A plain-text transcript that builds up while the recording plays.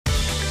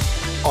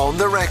On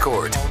the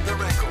record.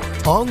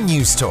 On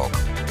News Talk.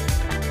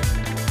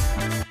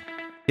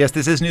 Yes,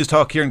 this is News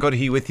Talk. Kieran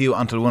Cuddihy with you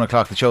until 1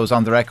 o'clock. The show is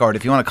On the Record.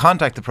 If you want to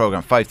contact the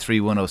programme,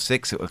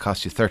 53106, it will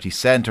cost you 30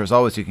 cents. Or as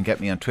always, you can get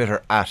me on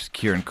Twitter at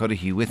Kieran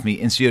Cuddihy. With me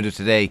in studio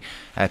today,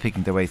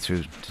 picking their way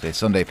through today's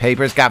Sunday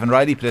papers, Gavin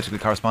Riley, political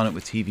correspondent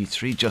with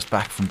TV3, just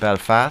back from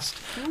Belfast.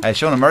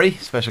 Shona Murray,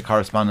 special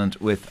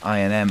correspondent with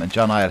INM, and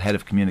John Isle, head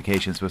of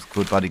communications with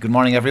Goodbody. Good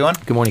morning, everyone.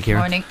 Good morning,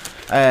 Kieran. Morning.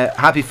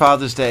 Happy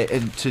Father's Day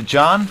to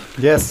John.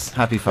 Yes.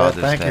 Happy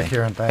Father's Day. Thank you,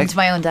 Kieran. And to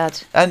my own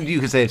dad. And you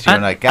can say it to your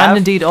night, Gav. And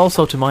indeed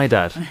also to my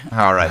dad.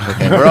 All right,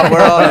 okay. We're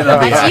all in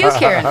on And to you,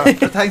 Kieran.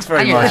 Thanks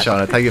very much,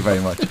 Shona. Thank you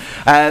very much.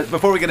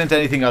 Before we get into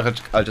anything,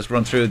 I'll just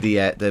run through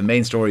the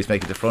main stories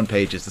making the front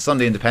pages. The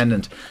Sunday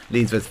Independent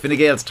leads with Fine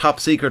Gael's top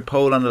secret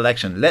poll on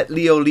election. Let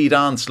Leo lead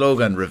on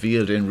slogan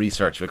revealed in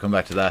research. We'll come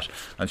back to that,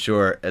 I'm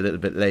sure, a little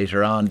bit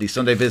later on. The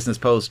Sunday Business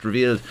Post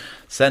revealed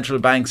central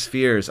bank's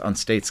fears on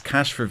state's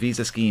cash for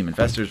visa scheme.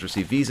 Investors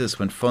receive visas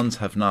when funds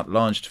have not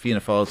launched. Fianna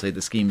Fáil say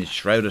the scheme is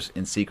shrouded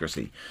in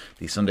secrecy.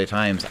 The Sunday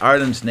Times,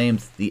 Ireland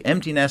named the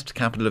empty nest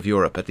capital of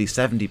Europe. At least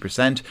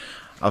 70%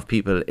 of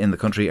people in the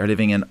country are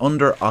living in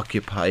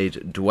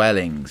under-occupied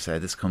dwellings.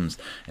 This comes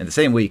in the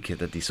same week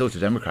that the Social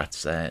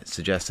Democrats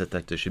suggested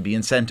that there should be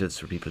incentives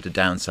for people to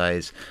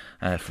downsize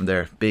from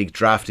their big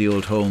drafty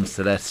old homes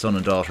to let son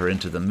and daughter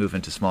into them, move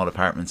into small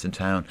apartments in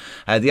town.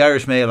 The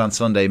Irish Mail on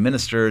Sunday,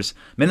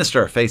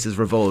 Minister faces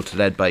revolt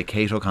led by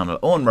Kate O'Connell.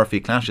 Owen Murphy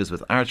clashes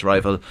with arch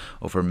rival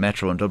over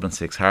Metro and Dublin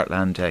 6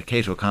 Heartland.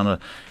 Kate O'Connell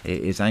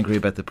is angry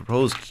about the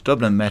proposed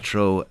Dublin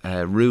Metro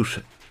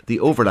route, the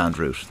overland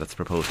route that's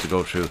proposed to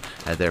go through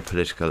their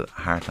political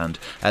heartland.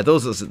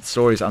 Those are the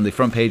stories on the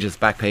front pages,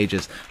 back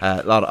pages,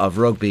 a lot of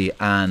rugby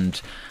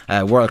and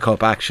World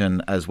Cup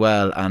action as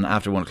well. And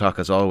after 1 o'clock,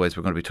 as always,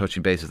 we're going to be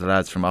touching base with the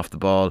lads from Off the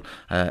Ball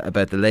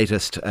about the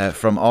latest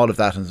from all of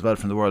that, and as well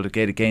from the world of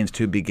Gaelic Games.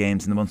 Two big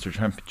games in the Munster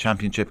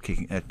Championship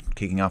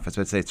kicking off, as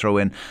I'd say, throw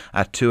in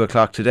at 2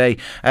 o'clock today.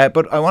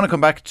 But I want to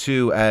come back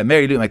to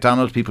Mary Lou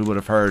McDonald. People would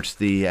have heard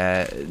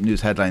the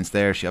news headlines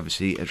there. She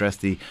obviously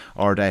addressed the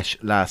Ardèche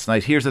last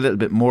night. Here's a little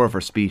bit more of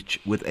her speech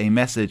with a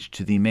message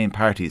to the main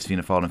parties,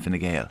 Fianna Fáil and Fine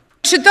Gael.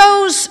 To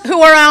those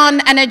who are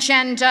on an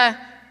agenda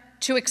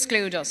to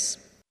exclude us,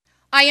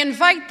 I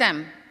invite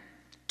them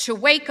to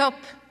wake up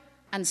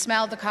and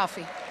smell the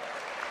coffee.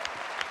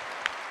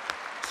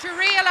 To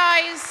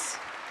realise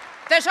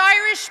that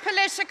Irish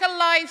political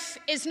life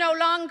is no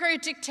longer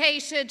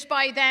dictated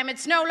by them.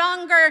 It's no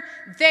longer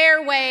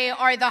their way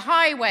or the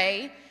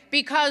highway,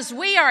 because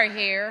we are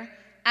here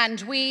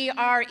and we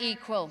are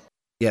equal.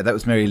 Yeah, that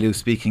was Mary Lou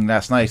speaking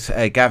last night.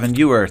 Gavin,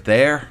 you were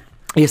there.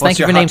 Yes, thank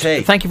you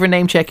for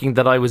name checking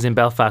that I was in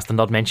Belfast and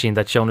not mentioning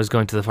that Shona's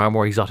going to the far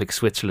more exotic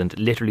Switzerland,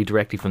 literally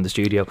directly from the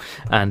studio.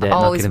 And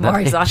always more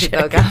exotic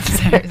though,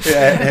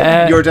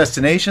 Gav. Your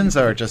destinations,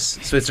 or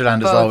just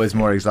Switzerland is always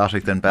more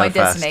exotic than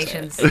Belfast? My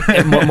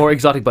destinations. more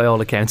exotic by all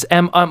accounts.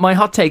 My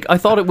hot take, I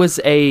thought it was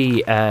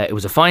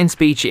a fine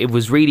speech. It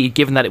was really,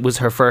 given that it was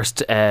her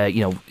first,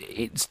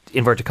 it's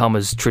inverted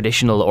commas,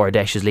 traditional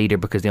Ardèche as leader,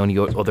 because the only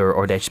other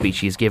Ardèche speech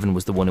she has given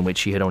was the one in which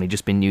she had only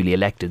just been newly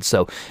elected.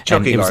 So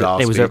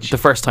it was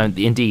the first time,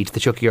 indeed, the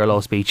Chucky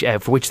Arlaw speech,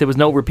 for which there was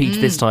no repeat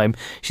this time.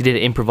 She did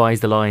improvise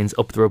the lines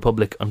 "Up the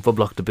Republic" and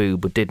 "Fubloch the Boo,"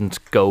 but didn't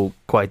go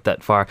quite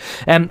that far.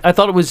 I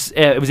thought it was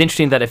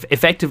interesting that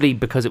effectively,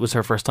 because it was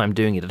her first time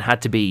doing it, it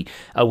had to be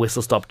a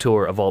whistle-stop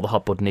tour of all the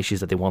hot-button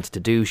issues that they wanted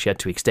to do. She had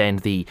to extend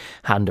the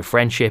hand of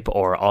friendship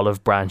or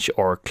olive branch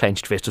or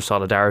clenched fist of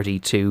solidarity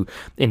to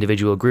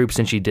individual groups,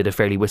 and she did a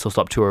fairly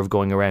whistle-stop tour of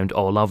going around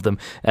all of them.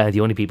 The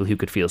only people who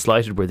could feel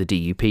slighted were the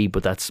DUP,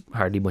 but that's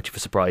hardly much of a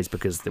surprise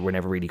because they were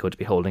never really going to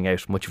be holding out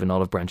much of an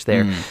olive branch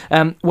there.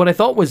 What I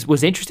thought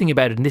was interesting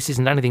about it, and this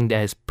isn't anything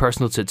as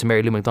personal to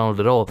Mary Lou McDonald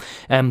at all,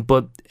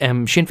 but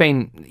Sinn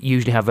Féin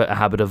usually have a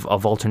habit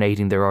of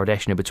alternating their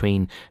Ardèche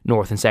between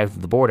north and south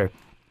of the border.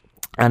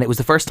 And it was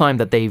the first time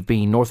that they've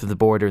been north of the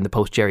border in the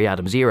post-Gerry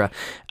Adams era.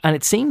 And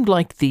it seemed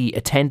like the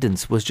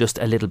attendance was just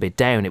a little bit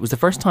down. It was the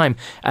first time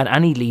at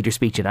any leader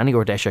speech at any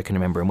Ardèche I can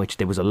remember in which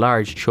there was a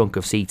large chunk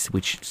of seats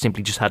which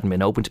simply just hadn't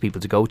been open to people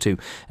to go to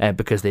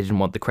because they didn't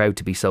want the crowd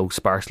to be so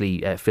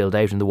sparsely filled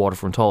out in the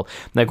Waterfront Hall.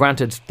 Now,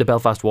 granted, the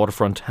Belfast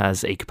Waterfront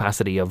has a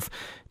capacity of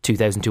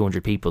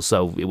 2,200 people,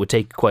 so it would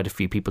take quite a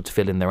few people to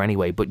fill in there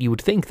anyway. But you would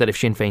think that if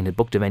Sinn Féin had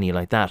booked a venue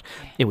like that,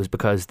 it was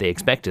because they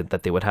expected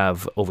that they would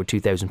have over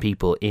 2,000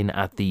 people in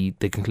at the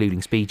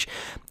concluding speech.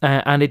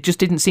 And it just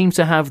didn't seem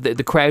to have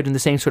the crowd in the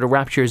same sort of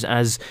raptures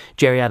as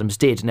Gerry Adams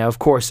did. Now, of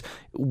course,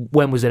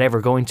 when was it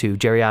ever going to?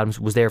 Gerry Adams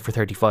was there for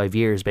 35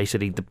 years.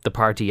 Basically, the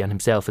party and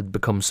himself had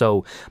become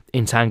so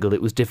entangled,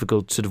 it was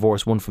difficult to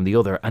divorce one from the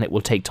other, and it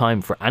will take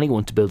time for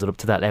anyone to build it up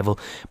to that level.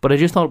 But I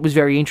just thought it was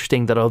very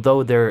interesting that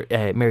although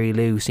Mary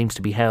Lou seems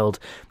to be held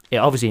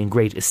obviously in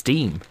great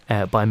esteem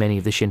by many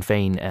of the Sinn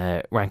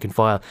Féin rank and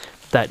file,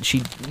 that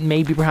she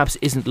maybe perhaps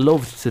isn't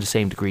loved to the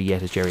same degree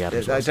yet as Jerry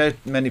Adams was. I doubt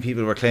many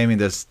people were claiming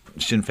that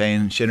Sinn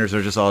Féin Shinners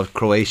are just all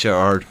Croatia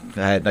or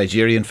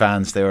Nigerian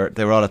fans. They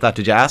were all at that.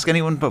 Did you ask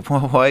anyone but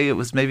why it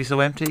was maybe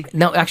so empty?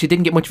 No, actually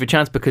didn't get much of a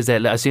chance, because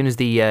as soon as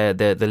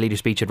the leader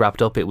speech had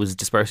wrapped up, it was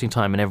dispersing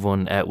time and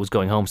everyone was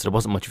going home, so there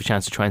wasn't much of a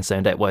chance to try and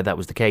sound out why that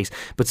was the case.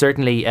 But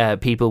certainly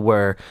people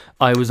were,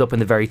 I was up in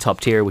the very top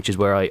tier, which is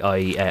where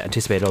I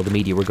anticipated all the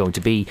media were going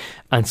to be,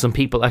 and some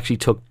people actually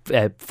took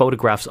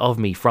photographs of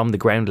me from the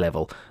ground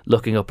level,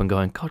 looking up and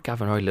going, God,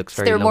 Gavin Roy looks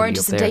very lonely up there. They were more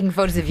interested in taking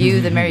photos of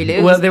you than Mary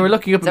Lou. Well, they were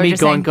looking up at me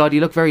going, God,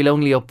 you look very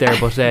lonely up there,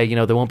 but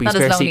there won't be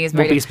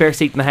a spare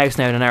seat in the house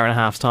now in an hour and a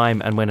half's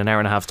time. And when an hour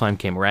and a half's time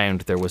came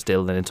around, there was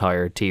still an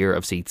entire tier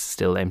of seats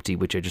still empty,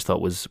 which I just thought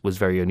was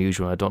very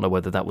unusual. I don't know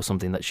whether that was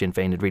something that Sinn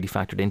Féin had really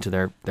factored into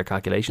their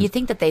calculations. You'd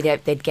think that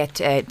they'd get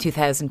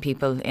 2,000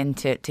 people in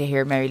to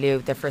hear Mary Lou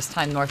their first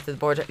time north of the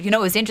border. You know,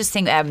 it was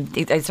interesting. I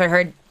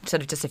heard sort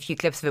of just a few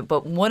clips of it,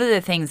 but one of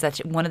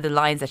the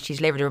lines that she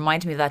delivered, it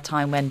reminded me of that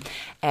time when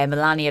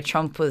Melania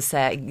Trump was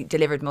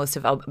delivered most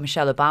of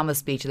Michelle Obama's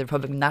speech at the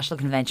Republican National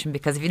Convention,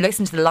 because if you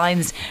listen to the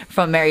lines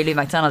from Mary Lou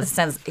McDonald, it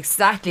sounds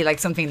exactly like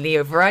something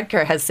Leo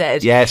Varadkar has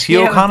said. Yes,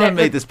 Hugh O'Connell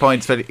made this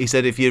point. He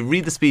said if you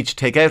read the speech,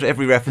 take out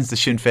every reference to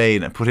Sinn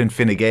Féin and put in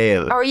Fine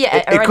Gael.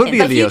 It could be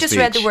a Leo speech. If you just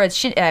read the words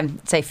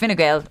say Fine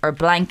Gael or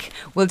blank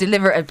will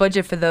deliver a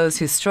budget for those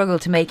who struggle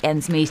to make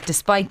ends meet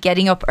despite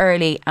getting up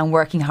early and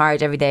working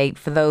hard every day,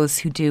 for those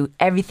who do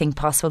everything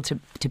possible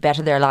to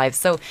better their lives.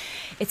 So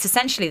it's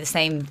essentially the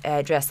same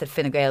address that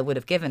Fine Gael would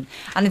have given.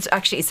 And it's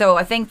actually, so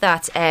I think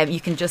that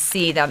you can just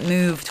see that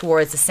move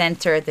towards the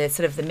centre, the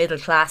sort of the middle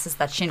classes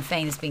that Sinn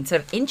Féin has been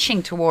sort of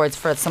inching towards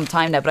for some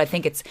time now, but I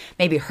think it's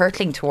maybe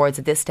hurtling towards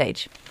at this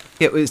stage.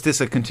 Yeah, is this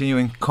a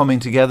continuing coming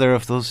together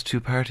of those two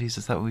parties?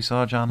 Is that what we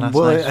saw, John, last night?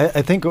 Well,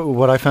 I think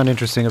what I found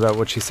interesting about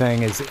what she's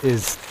saying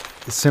is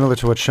similar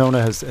to what Shona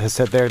has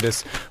said there,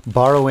 this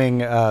borrowing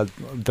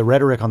the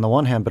rhetoric on the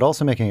one hand, but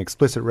also making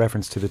explicit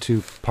reference to the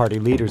two party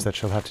leaders that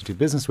she'll have to do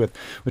business with,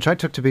 which I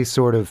took to be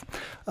sort of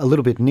a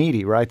little bit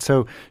needy, right?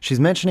 So she's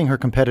mentioning her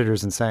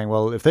competitors and saying,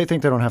 well, if they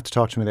think they don't have to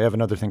talk to me, they have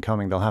another thing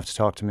coming, they'll have to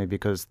talk to me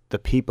because the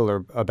people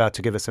are about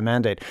to give us a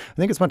mandate. I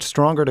think it's much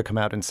stronger to come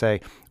out and say,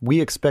 we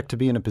expect to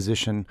be in a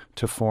position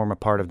to form a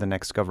part of the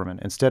next government,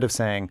 instead of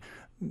saying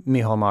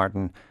Micheál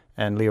Martin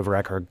and Leo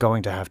Varadkar are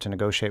going to have to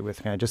negotiate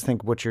with me. I just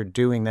think what you're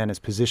doing then is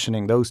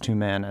positioning those two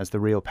men as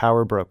the real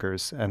power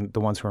brokers and the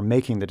ones who are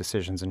making the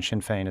decisions, and Sinn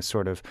Féin is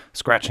sort of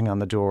scratching on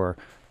the door,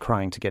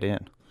 crying to get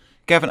in.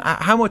 Gavin,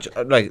 how much,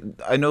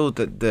 I know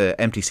that the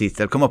empty seats,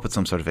 they'll come up with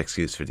some sort of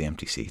excuse for the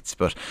empty seats,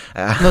 but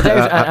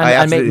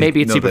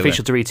maybe it's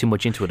superficial to read too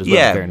much into it as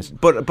well, in fairness.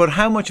 But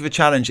how much of a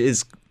challenge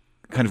is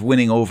kind of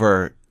winning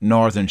over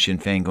Northern Sinn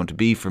Féin going to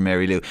be for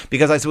Mary Lou?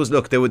 Because I suppose,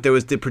 look, there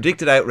was the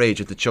predicted outrage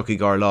at the Chucky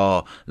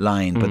Garlaw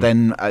line, but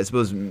then I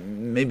suppose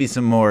maybe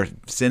some more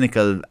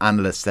cynical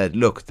analysts said,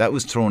 look, that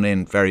was thrown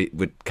in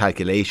with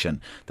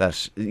calculation,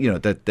 that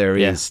that there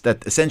is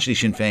that essentially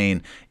Sinn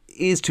Féin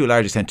is to a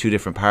large extent two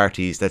different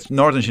parties, that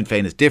Northern Sinn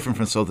Féin is different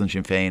from Southern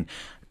Sinn Féin.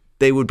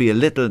 They would be a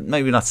little,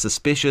 maybe not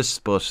suspicious,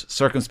 but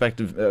circumspect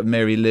of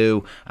Mary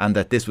Lou, and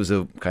that this was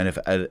a kind of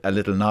a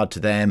little nod to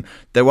them.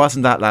 There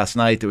wasn't that last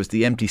night. There was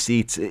the empty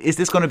seats. Is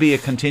this going to be a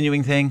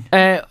continuing thing?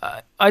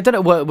 I don't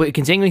know. Well, a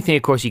continuing thing,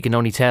 of course, you can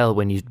only tell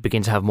when you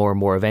begin to have more and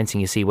more events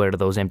and you see whether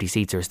those empty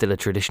seats are still a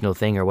traditional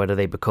thing or whether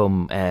they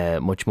become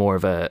much more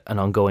of an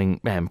ongoing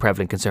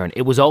prevalent concern.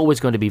 It was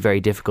always going to be very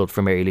difficult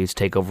for Mary Lou to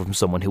take over from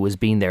someone who has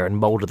been there and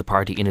moulded the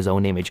party in his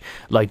own image,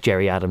 like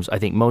Jerry Adams. I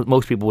think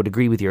most people would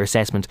agree with your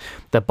assessment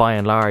that by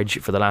and large,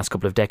 for the last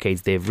couple of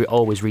decades, they've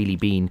always really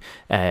been,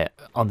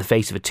 on the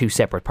face of it, two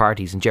separate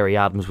parties, and Jerry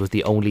Adams was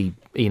the only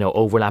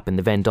overlap in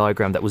the Venn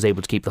diagram that was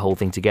able to keep the whole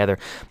thing together.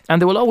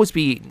 And there will always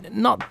be,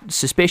 not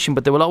suspicion,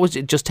 but there will always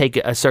just take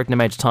a certain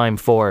amount of time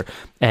for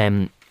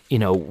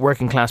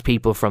working class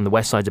people from the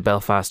west sides of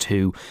Belfast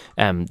who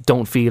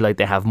don't feel like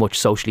they have much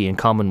socially in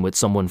common with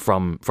someone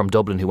from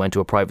Dublin who went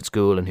to a private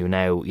school and who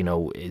now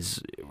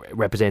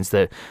represents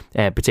the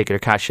particular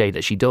cachet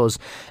that she does.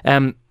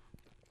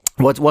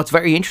 What's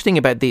very interesting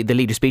about the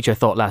leader speech, I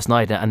thought, last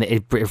night, and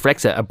it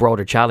reflects a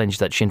broader challenge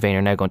that Sinn Féin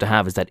are now going to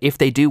have, is that if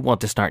they do want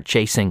to start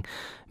chasing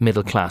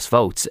middle class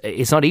votes,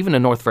 it's not even a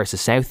north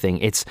versus south thing.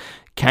 It's,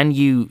 can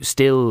you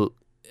still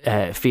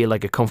feel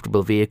like a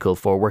comfortable vehicle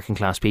for working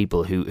class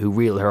people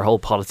who her whole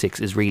politics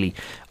is really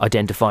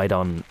identified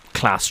on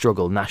class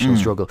struggle, national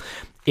struggle,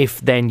 if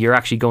then you're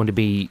actually going to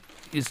be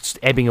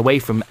ebbing away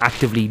from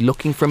actively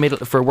looking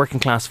for working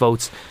class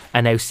votes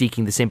and now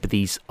seeking the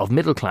sympathies of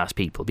middle class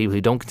people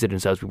who don't consider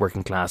themselves to be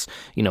working class,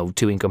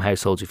 two income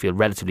households who feel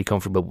relatively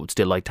comfortable but would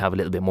still like to have a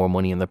little bit more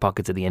money in their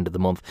pockets at the end of the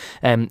month,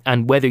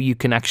 and whether you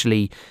can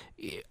actually,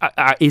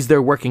 is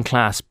their working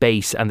class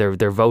base and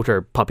their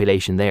voter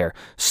population there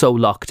so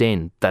locked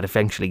in that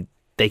eventually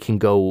they can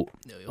go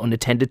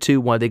unattended to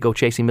while they go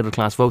chasing middle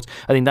class votes.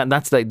 I think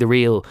that's like the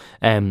real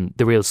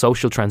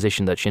social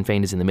transition that Sinn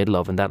Féin is in the middle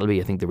of, and that'll be,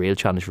 I think, the real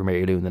challenge for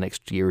Mary Lou in the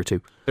next year or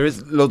two. There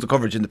is loads of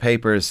coverage in the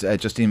papers.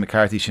 Justine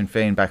McCarthy, Sinn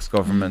Féin backs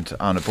government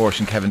on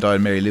abortion. Kevin Doyle,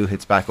 Mary Lou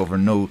hits back over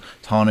no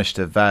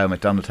Tánaiste vow.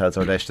 McDonald tells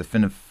Ardèche that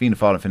Fianna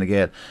Fáil and Fine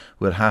Gael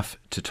will have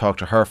to talk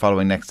to her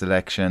following next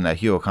election.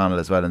 Hugh O'Connell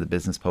as well in the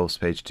Business Post,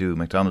 page 2.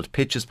 McDonald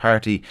pitches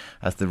party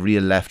as the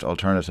real left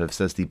alternative,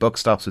 says the buck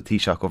stops with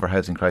Taoiseach over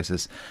housing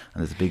crisis,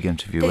 and there's a big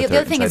interview with her. The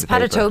other thing is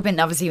Peadar Tobin,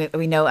 obviously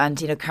we know, and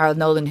Carol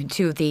Nolan,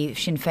 two of the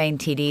Sinn Féin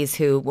TDs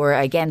who were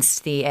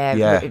against the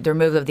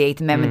removal of the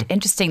 8th Amendment.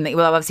 Interesting that,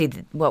 well,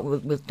 obviously what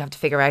we'll have to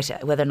figure out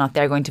whether or not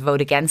they're going to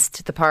vote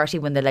against the party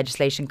when the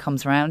legislation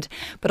comes around.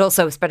 But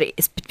also,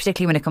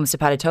 particularly when it comes to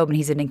Peadar Tobin,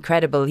 he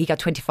got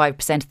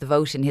 25% of the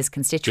vote in his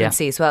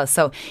constituency as well.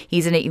 So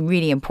he's in a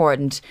really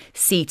important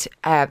seat,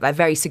 a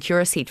very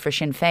secure seat for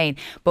Sinn Féin.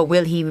 But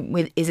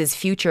is his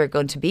future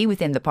going to be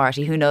within the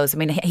party? Who knows? I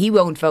mean, he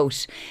won't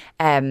vote,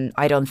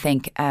 I don't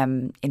think,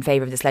 in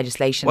favour of this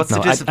legislation. What's the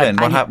discipline?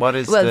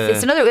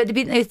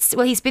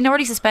 He's been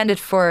already suspended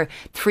for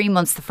 3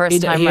 months the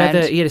first time round.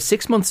 He had a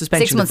 6-month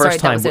suspension the first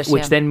time,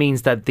 which then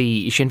means that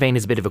the Sinn Féin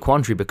is a bit of a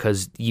quandary,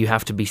 because you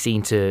have to be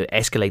seen to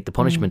escalate the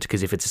punishment,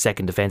 because if it's a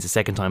second offence, a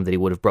second time that he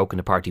would have broken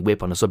the party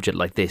whip on a subject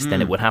like this,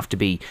 then it would have to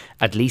be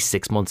at least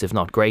 6 months, if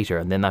not greater,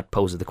 and then that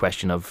poses the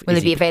question of... Will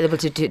he be available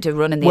to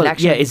run in the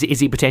election? Yeah, is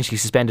he potentially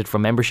suspended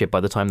from membership by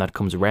the time that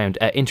comes around?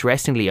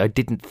 Interestingly, I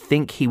didn't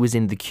think he was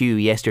in the queue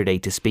yesterday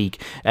to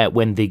speak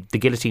when the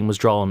guillotine was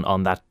drawn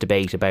on that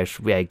debate about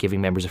giving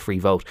members a free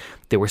vote.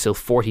 There were still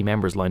 40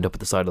 members lined up at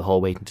the side of the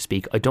hall waiting to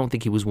speak. I don't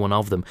think he was one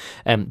of them.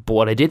 But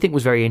what I did think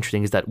was very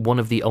interesting is that one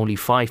of the only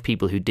 5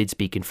 people who did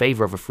speak in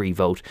favour of a free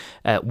vote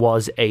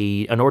was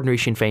an ordinary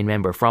Sinn Féin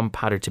member from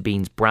Peadar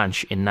Tóibín's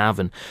branch in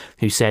Navan,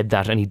 who said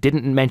that, and he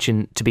didn't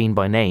mention Tóibín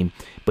by name,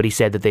 but he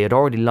said that they had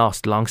already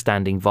lost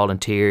long-standing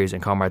volunteers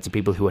and comrades and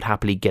people who would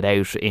happily get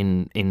out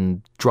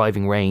in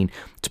driving rain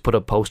to put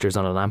up posters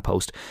on a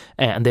lamppost,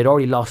 and they'd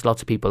already lost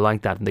lots of people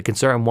like that. And the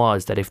concern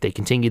was that if they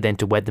continue then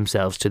to wed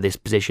themselves to this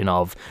position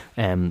of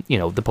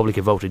the public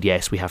have voted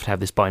yes, we have to have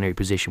this binary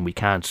position, we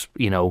can't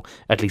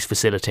at least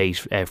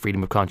facilitate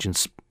freedom of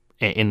conscience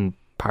in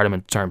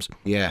Parliament terms,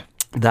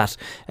 that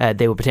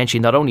they would potentially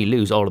not only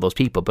lose all of those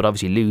people, but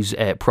obviously lose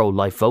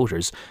pro-life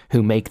voters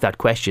who make that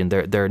question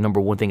their number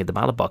one thing at the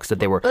ballot box, that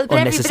they were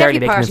unnecessarily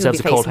making themselves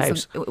a cold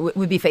house.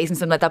 Would be facing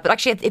something like that, but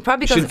actually it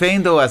probably Sinn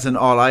Féin, though, as an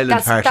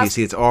all-island party, you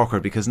see, it's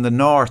awkward, because in the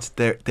north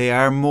they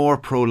are more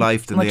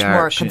pro-life than they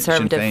are Sinn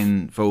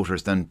Féin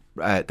voters and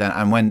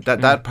when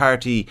that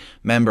party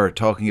member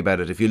talking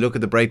about it, if you look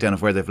at the breakdown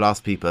of where they've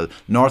lost people,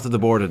 north of the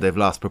border they've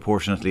lost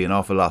proportionately an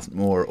awful lot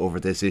more over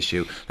this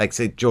issue. Like,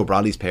 say, Joe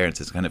Brolly's parents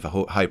is kind of a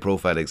high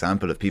profile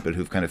example of people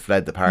who've kind of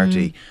fled the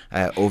party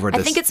over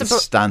this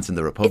stance in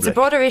the Republic. It's a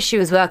broader issue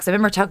as well, because I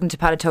remember talking to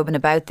Peadar Tobin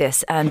about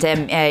this, and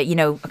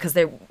because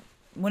they're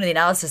one of the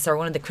analysis or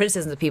one of the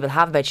criticisms that people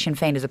have about Sinn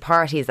Féin as a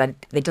party is that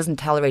it doesn't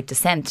tolerate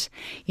dissent.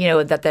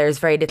 That there's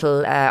very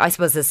little. I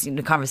suppose there's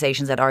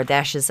conversations at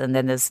Ardèche's and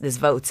then there's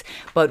votes,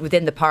 but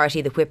within the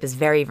party, the whip is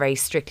very, very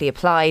strictly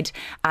applied.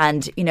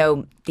 And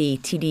the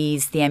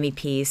TDs, the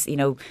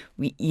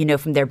MEPs,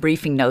 from their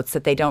briefing notes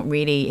that they don't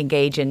really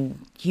engage in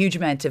huge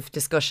amount of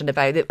discussion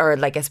about it, or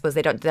I suppose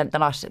they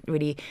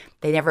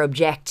never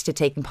object to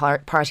taking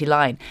party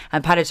line.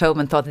 And Peadar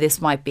Tobin thought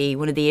this might be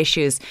one of the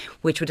issues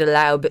which would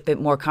allow a bit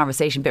more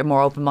conversation, a bit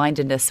more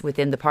open-mindedness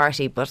within the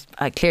party, but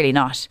clearly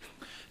not.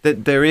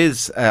 There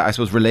is, I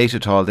suppose,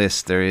 related to all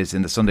this, there is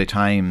in the Sunday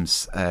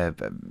Times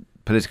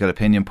political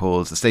opinion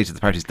polls, the state of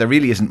the parties, there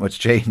really isn't much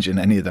change in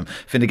any of them.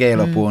 Fine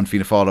Gael up 1,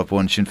 Fianna Fáil up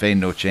 1, Sinn Féin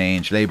no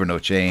change, Labour no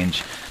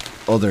change,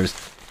 others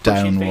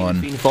down Sinn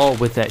 1. Sinn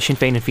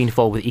Féin and Fianna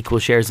Fáil with equal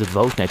shares of the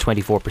vote now,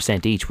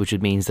 24% each, which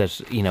means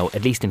that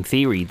at least in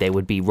theory they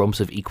would be rumps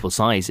of equal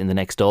size in the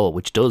next Dáil,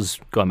 which does,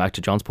 going back to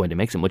John's point, it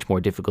makes it much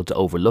more difficult to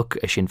overlook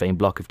a Sinn Féin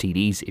block of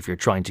TDs if you're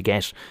trying to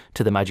get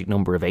to the magic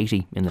number of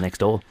 80 in the next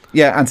Dáil.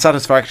 Yeah, and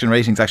satisfaction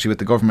ratings actually with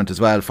the government as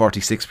well,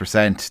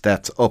 46%,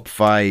 that's up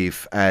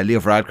 5. Leo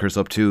Varadkar's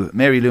up 2.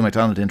 Mary Lou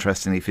McDonald,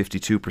 interestingly,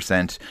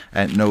 52%,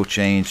 no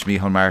change.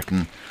 Micheál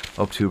Martin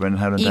up 2, Brendan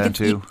Howland down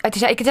 2. I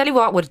can tell you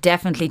what would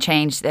definitely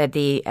change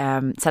the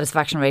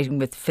satisfaction rating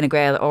with Fine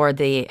Gael or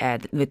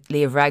with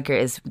Leo Varadkar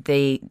is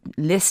the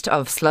list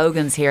of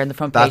slogans here in the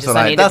front page.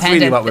 That's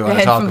really what we want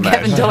to talk about.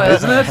 Kevin Doyle.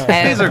 Isn't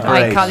it? These are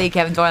great. My colleague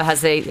Kevin Doyle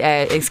has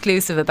a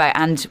exclusive about,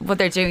 and what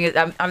they're doing is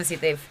obviously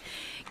they've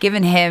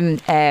given him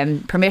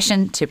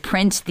permission to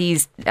print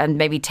these and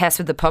maybe test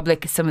with the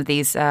public some of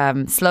these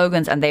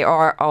slogans, and they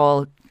are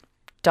all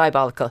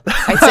diabolical,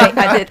 I'd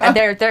say. And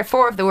they're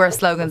 4 of the worst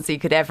slogans you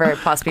could ever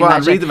possibly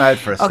imagine. Read them out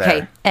for us.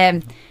 Okay.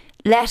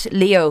 Let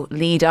Leo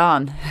lead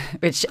on,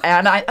 which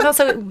and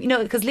also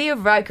because Leo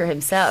Varadkar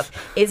himself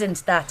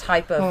isn't that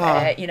type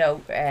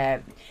of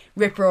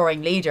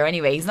rip-roaring leader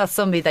anyway. He's not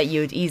somebody that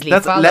you'd easily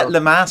follow. Let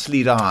Lemass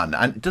lead on.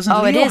 And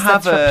doesn't Leo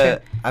have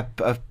a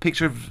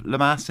picture of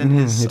Lemass in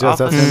his he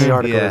does, office? that's in the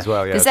article as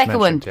well. Yeah, the second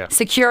one,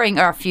 securing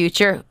our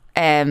future.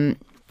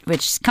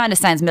 which kind of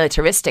sounds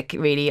militaristic,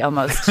 really,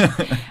 almost.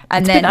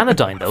 And been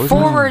anodyne, though, isn't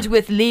it? forward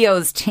with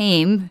Leo's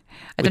team.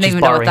 I don't Which is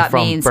even know what borrowing that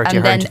from means. Bertie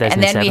And Ahern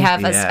then we 2007.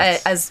 have,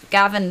 Yes. as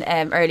Gavin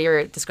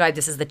earlier described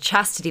this as the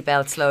chastity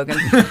belt slogan,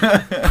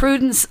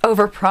 prudence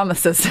over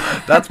promises.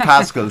 That's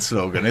Pascal's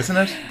slogan, isn't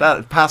it?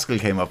 That Pascal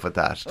came up with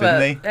that,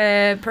 didn't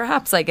he?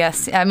 Perhaps, I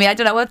guess. I mean, I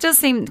don't know. Well, it does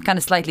seem kind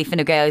of slightly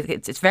Fine Gael.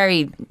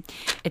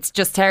 It's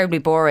just terribly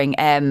boring.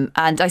 And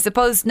I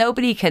suppose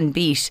nobody can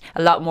beat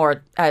a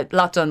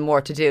lot done,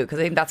 more to do, because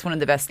I think that's one of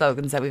the best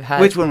slogans that we've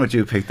had. Which one would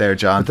you pick there,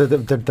 John?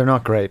 They're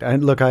not great.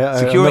 And look,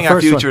 Securing the our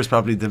first future one- is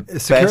probably the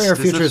best. Securing our is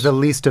future it? is the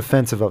least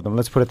offensive of them.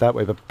 Let's put it that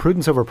way. But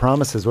prudence over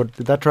promises,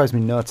 that drives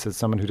me nuts as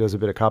someone who does a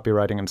bit of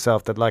copywriting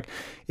himself. That like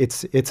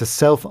it's a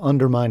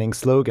self-undermining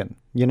slogan.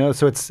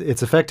 So it's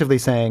effectively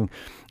saying,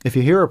 if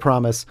you hear a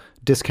promise,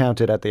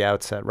 discount it at the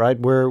outset. Right?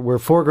 We're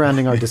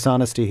foregrounding our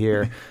dishonesty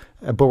here.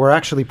 But we're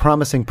actually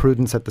promising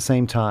prudence at the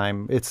same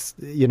time. It's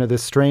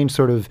this strange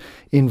sort of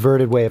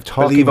inverted way of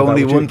talking. Believe about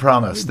only which one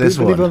promise. This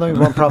believe one. only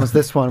one promise.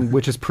 This one,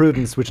 which is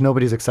prudence, which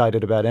nobody's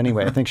excited about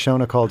anyway. I think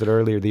Shona called it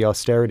earlier the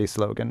austerity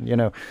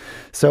slogan.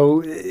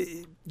 So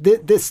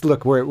this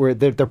look,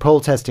 they're poll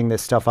testing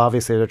this stuff.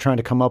 Obviously, they're trying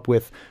to come up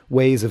with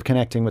ways of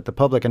connecting with the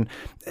public. And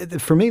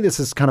for me, this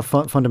is kind of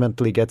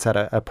fundamentally gets at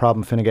a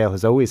problem Fine Gael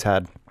has always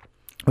had,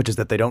 which is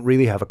that they don't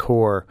really have a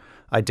core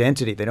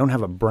identity. They don't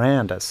have a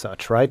brand as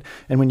such, right?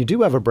 And when you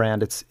do have a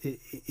brand,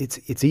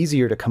 it's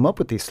easier to come up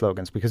with these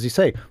slogans because you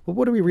say, well,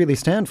 what do we really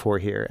stand for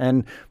here?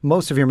 And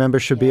most of your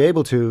members should be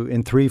able to,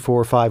 in 3,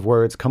 4, 5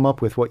 words, come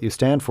up with what you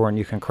stand for, and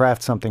you can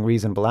craft something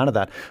reasonable out of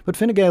that. But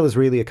Fine Gael is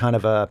really a kind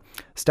of a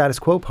status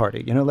quo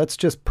party. Let's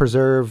just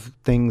preserve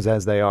things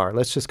as they are.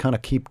 Let's just kind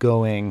of keep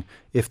going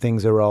if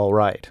things are all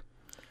right.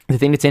 The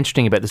thing that's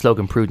interesting about the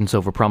slogan prudence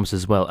over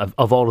promises as well,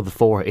 of all of the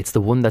four, it's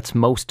the one that's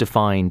most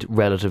defined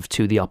relative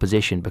to the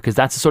opposition, because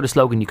that's the sort of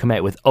slogan you come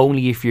out with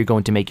only if you're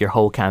going to make your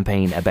whole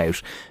campaign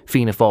about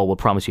Fianna Fáil will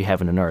promise you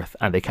heaven and earth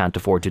and they can't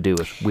afford to do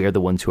it. We're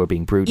the ones who are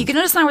being prudent. You can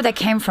understand where that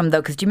came from,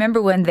 though, because do you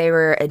remember when they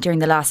were, during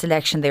the last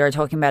election, they were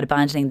talking about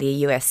abandoning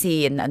the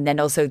USC and then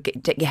also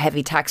get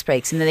heavy tax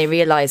breaks, and then they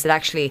realised that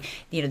actually,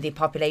 the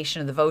population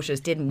of the voters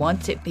didn't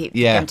want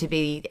them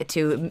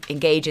to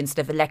engage in sort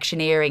of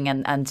electioneering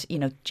and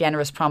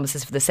generous promises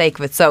for the sake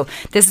of it. So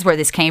this is where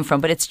this came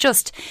from, but it's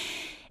just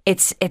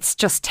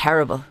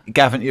terrible.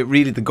 Gavin,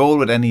 really the goal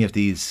with any of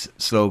these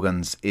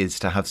slogans is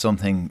to have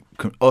something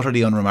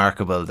utterly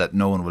unremarkable that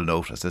no one will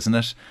notice, isn't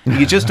it?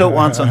 You just don't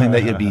want something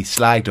that you'll be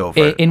slagged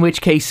over. In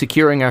which case,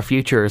 securing our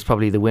future is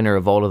probably the winner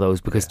of all of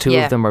those, because two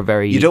of them are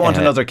very... You don't want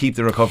another keep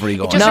the recovery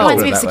going. It just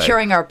reminds me of that way.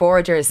 securing our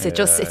borders. It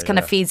kind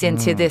of feeds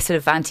into this sort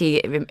of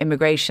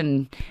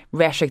anti-immigration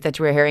rhetoric that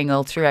we're hearing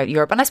all throughout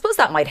Europe, and I suppose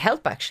that might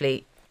help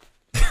actually.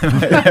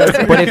 Given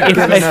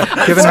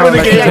how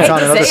elections are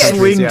done in other countries,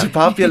 swing yeah. to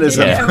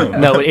populism.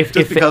 No,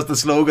 just because the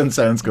slogan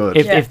sounds good.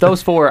 If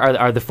those four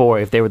are the four,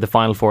 if they were the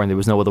final four and there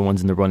was no other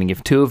ones in the running,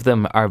 if two of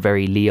them are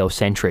very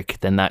Leo-centric,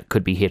 then that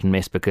could be hit and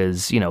miss,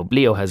 because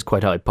Leo has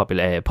quite high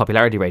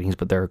popularity ratings,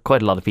 but there are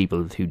quite a lot of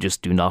people who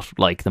just do not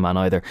like the man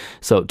either.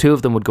 So two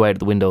of them would go out of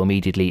the window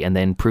immediately, and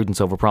then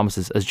prudence over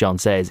promises, as John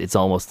says, it's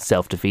almost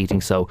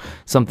self-defeating. So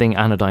something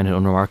anodyne and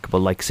unremarkable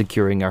like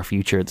securing our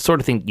future, the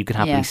sort of thing you could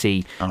happily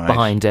see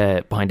behind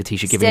a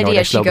Taoiseach giving an Steady order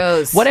as she slogan.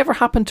 goes. Whatever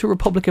happened to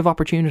Republic of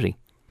Opportunity?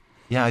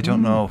 Yeah, I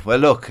don't know. Well,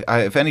 look,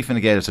 if any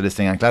Fine Gaelers are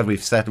listening, I'm glad we've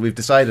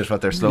decided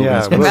what their slogan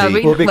is going to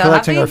be. We'll be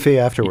collecting our fee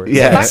afterwards.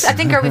 Yeah. In fact, I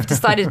think we've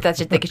decided that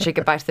they should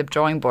get back to the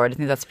drawing board. I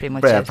think that's pretty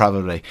much it.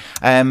 Probably.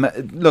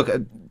 Look,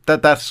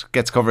 that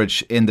gets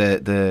coverage in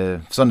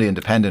the Sunday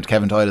Independent.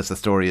 Kevin Doyle, the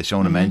story, as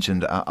Shona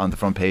mentioned, on the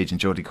front page,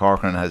 and Jodie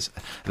Corcoran has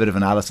a bit of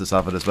analysis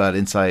of it as well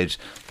inside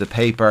the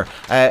paper.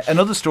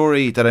 Another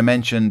story that I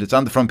mentioned, it's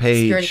on the front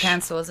page. Security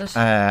Council, is it?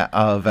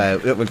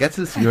 We'll get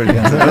to the Security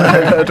Council.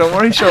 Don't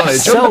worry, Shona.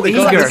 So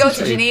eager. We go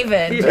to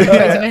Geneva in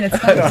 20 minutes.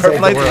 Her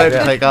flight's allowed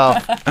to take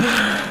off.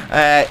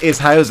 Is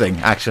housing,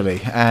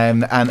 actually.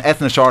 And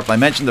Ethna Shortall, I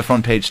mentioned the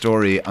front page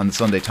story on the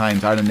Sunday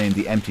Times, Ireland named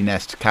the empty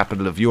nest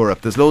capital of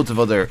Europe. There's loads of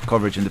other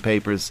coverage in the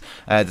papers.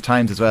 The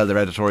Times as well, their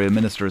editorial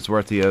minister is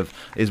worthy of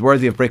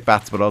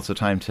brickbats, but also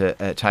time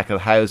to tackle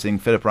housing.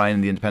 Philip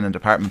Ryan, the independent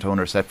apartment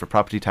owner, set for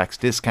property tax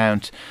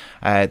discount.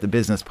 The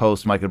Business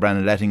Post, Michael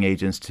Brennan, letting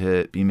agents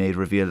to be made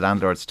reveal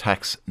landlords'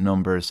 tax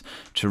numbers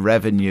to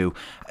revenue.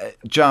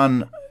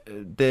 John,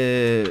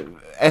 the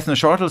Ethna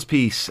Shortall's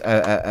piece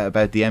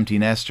about the empty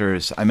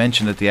nesters, I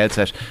mentioned at the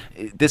outset,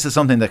 this is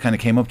something that kind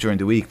of came up during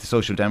the week. The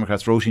Social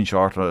Democrats, Roisin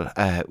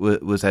Shortall,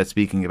 was out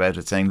speaking about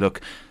it, saying,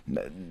 look,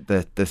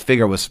 the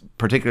figure was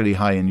particularly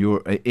high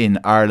in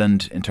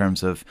Ireland in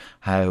terms of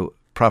how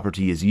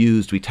property is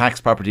used. We tax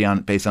property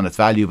based on its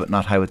value, but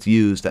not how it's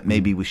used. That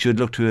maybe we should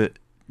look to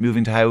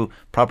moving to how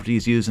property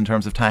is used in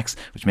terms of tax,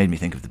 which made me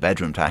think of the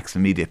bedroom tax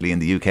immediately in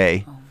the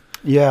UK.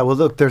 Yeah, well,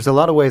 look, there's a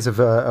lot of ways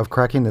of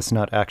cracking this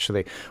nut,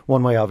 actually.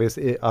 One way,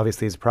 obviously,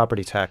 is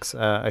property tax.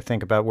 I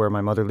think about where my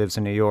mother lives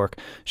in New York.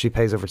 She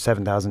pays over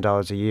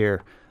 $7,000 a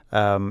year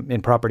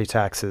in property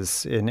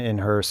taxes in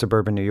her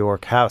suburban New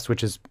York house,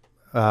 which is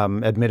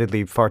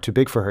admittedly far too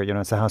big for her.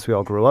 It's the house we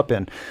all grew up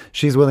in.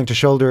 She's willing to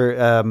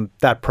shoulder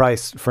that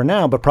price for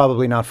now, but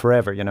probably not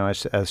forever,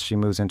 as she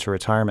moves into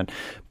retirement.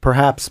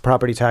 Perhaps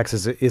property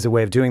taxes is a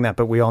way of doing that,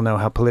 but we all know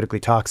how politically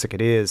toxic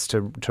it is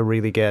to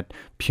really get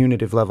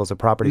punitive levels of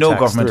property tax. No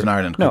government in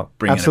Ireland could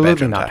bring in a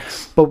bedroom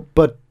tax.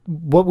 But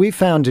what we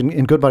found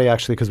in Goodbody,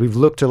 actually, because we've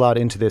looked a lot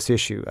into this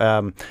issue,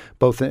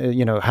 both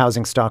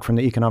housing stock from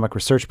the economic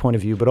research point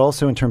of view, but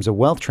also in terms of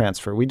wealth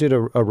transfer. We did a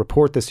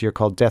report this year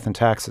called Death and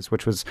Taxes,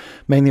 which was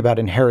mainly about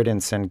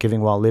inheritance and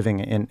giving while living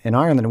in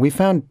Ireland. And we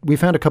found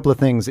a couple of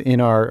things in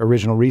our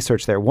original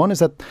research there. One is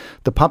that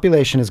the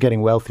population is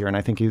getting wealthier, and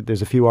I think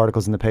there's a few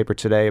articles in the paper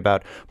today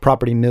about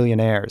property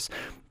millionaires.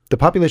 The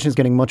population is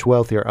getting much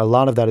wealthier. A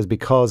lot of that is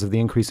because of the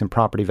increase in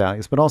property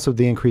values, but also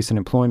the increase in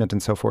employment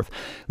and so forth.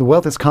 The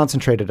wealth is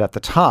concentrated at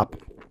the top,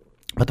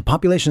 but the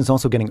population is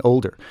also getting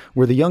older.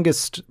 We're the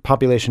youngest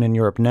population in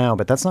Europe now,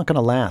 but that's not going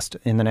to last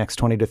in the next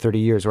 20 to 30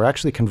 years. We're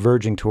actually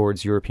converging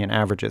towards European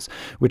averages,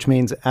 which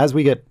means as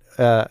we get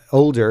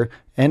older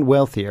and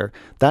wealthier,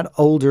 that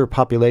older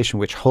population,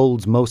 which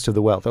holds most of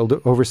the wealth,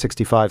 over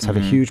 65s have a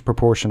huge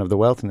proportion of the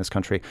wealth in this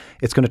country,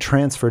 it's going to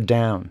transfer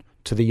down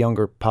to the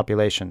younger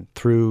population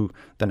through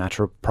the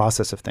natural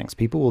process of things.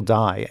 People will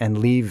die and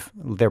leave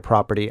their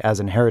property as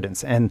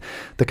inheritance. And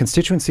the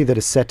constituency that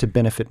is set to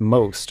benefit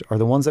most are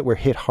the ones that were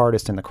hit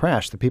hardest in the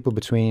crash. The people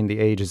between the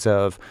ages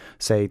of,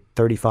 say,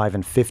 35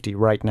 and 50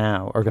 right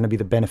now are going to be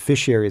the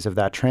beneficiaries of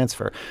that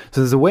transfer.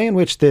 So there's a way in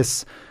which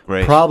this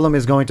problem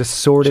is going to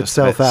sort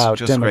itself out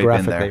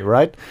demographically,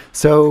 right?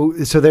 So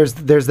there's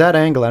that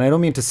angle. And I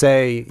don't mean to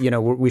say,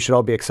 we should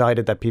all be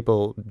excited that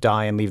people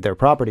die and leave their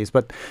properties,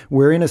 but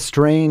we're in a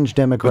strange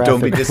demographic. But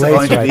don't be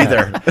disappointed right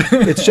either.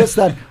 It's just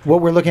that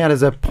what we're looking at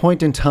is a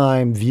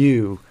point-in-time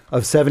view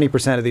of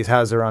 70% of these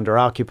houses are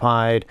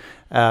under-occupied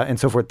and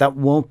so forth. That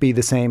won't be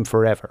the same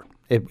forever.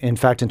 In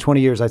fact, in 20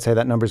 years, I'd say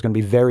that number is going to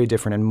be very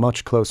different and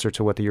much closer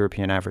to what the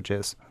European average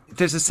is.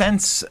 There's a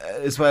sense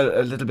as well,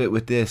 a little bit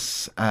with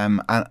this,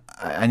 and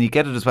you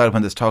get it as well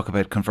when there's talk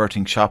about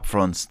converting shop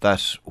fronts,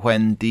 that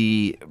when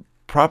the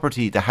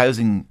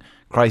housing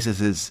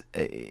crisis is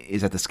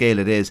at the scale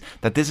it is,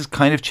 that this is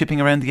kind of chipping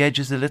around the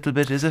edges a little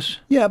bit, is it?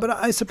 Yeah, but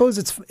I suppose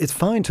it's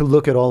fine to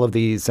look at all of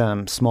these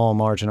small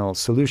marginal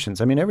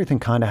solutions. I mean, everything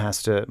kind of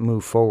has to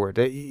move forward.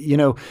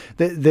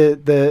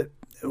 The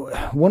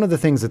one of the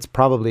things that's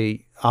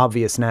probably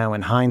obvious now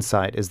in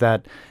hindsight is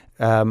that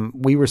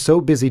we were so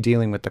busy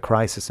dealing with the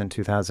crisis in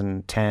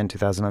 2010,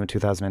 2011,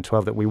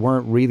 2012 that we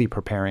weren't really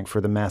preparing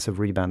for the massive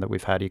rebound that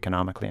we've had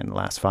economically in the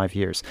last 5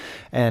 years.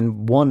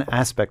 And one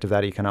aspect of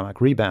that economic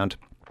rebound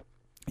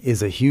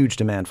is a huge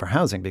demand for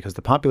housing because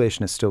the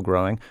population is still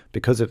growing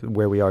because of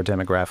where we are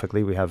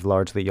demographically. We have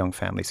largely young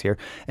families here,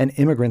 and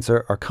immigrants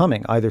are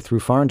coming either through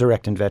foreign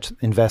direct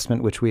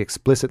investment, which we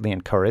explicitly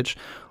encourage,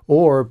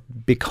 or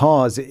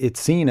because it's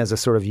seen as a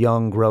sort of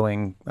young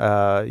growing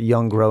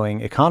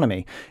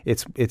economy.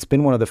 It's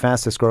been one of the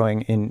fastest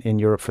growing in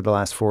Europe for the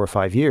last 4 or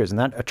 5 years, and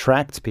that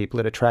attracts people,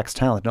 it attracts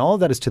talent, and all of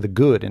that is to the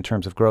good in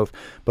terms of growth,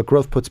 but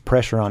growth puts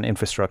pressure on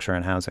infrastructure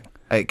and housing.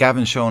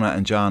 Gavin, Shona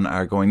and John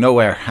are going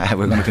nowhere.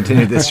 We're going to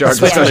continue this short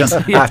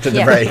discussion after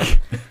the break.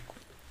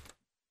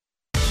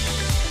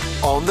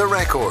 On the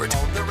record.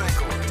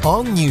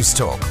 On News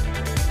Talk.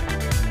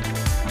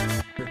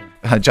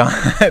 John,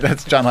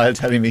 that's John Isle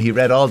telling me he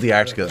read all the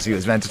articles he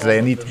was meant to today,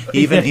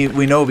 and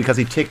we know because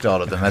he ticked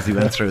all of them as he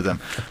went through them.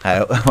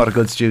 What a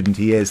good student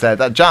he is.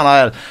 John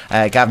Isle,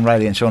 Gavin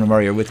Riley and Shona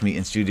Murray are with me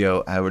in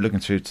studio. We're looking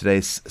through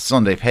today's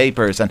Sunday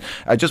papers, and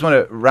I just want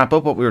to wrap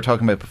up what we were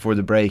talking about before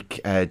the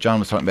break. John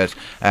was talking about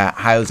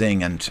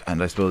housing and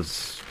I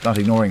suppose not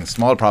ignoring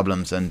small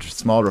problems and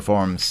small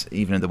reforms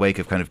even in the wake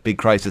of kind of big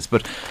crisis.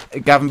 But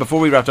Gavin, before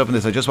we wrapped up on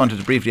this, I just wanted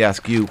to briefly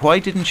ask you, why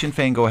didn't Sinn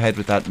Féin go ahead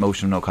with that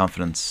motion of no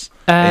confidence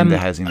in the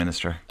housing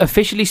minister?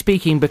 Officially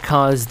speaking,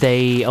 because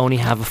they only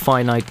have a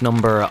finite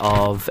number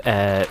of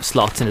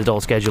slots in the Dáil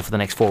schedule for the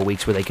next 4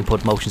 weeks where they can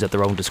put motions at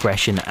their own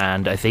discretion,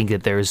 and I think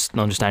that there's an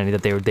understanding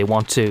that they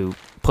want to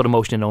put a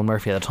motion in Owen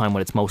Murphy at a time when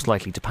it's most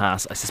likely to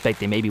pass. I suspect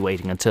they may be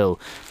waiting until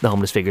the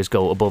homeless figures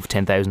go above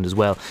 10,000 as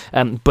well.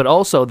 But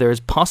also there's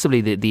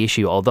possibly the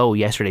issue, although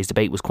yesterday's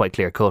debate was quite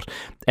clear cut,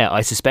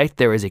 I suspect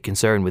there is a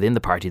concern within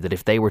the party that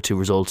if they were to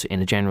result in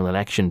a general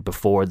election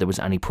before there was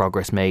any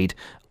progress made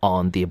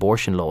on the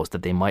abortion laws,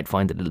 that they might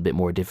find it a little bit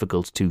more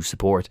difficult to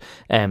support.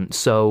 Not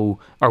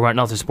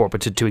to support,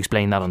 but to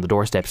explain that on the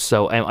doorsteps.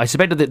 So I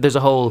suspect that there's a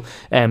whole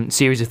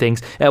series of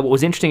things. What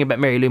was interesting about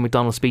Mary Lou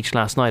McDonald's speech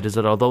last night is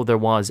that although there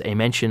was a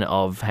mention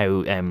of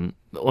how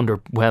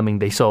underwhelming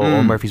they saw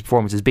Owen Murphy's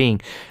performance as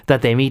being,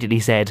 that they immediately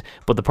said,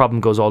 but the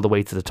problem goes all the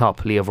way to the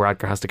top. Leo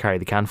Varadkar has to carry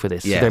the can for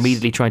this. Yes. So they're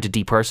immediately trying to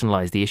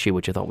depersonalise the issue,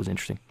 which I thought was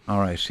interesting. All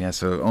right, yeah,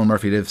 so Owen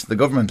Murphy the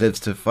government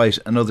lives to fight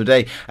another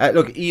day.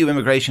 Look, EU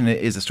immigration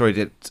is a story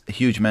that gets a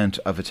huge amount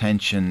of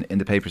attention in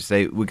the papers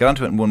today. We'll get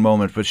onto it in one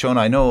moment, but Shona,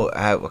 I know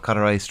what caught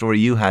our eye story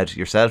you had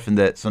yourself in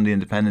the Sunday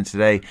Independent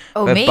today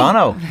about me?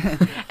 Bono.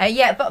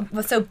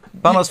 But so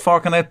Bono's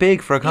forking out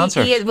big for a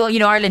concert. Well,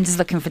 Ireland is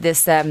looking for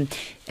this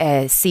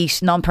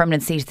seat,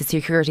 non-permanent seat at the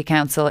Security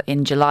Council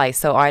in July.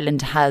 So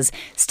Ireland has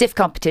stiff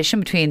competition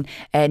between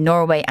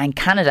Norway and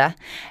Canada.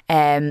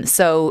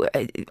 So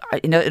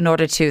in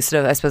order to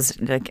sort of, I suppose,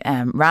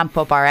 ramp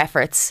up our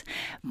efforts,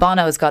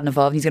 Bono has gotten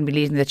involved. He's going to be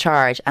leading the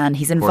charge, and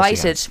he's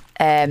invited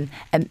a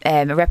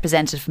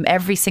representative from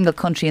every single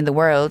country in the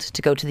world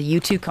to go to the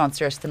U2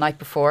 concert the night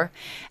before,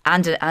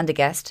 and a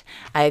guest.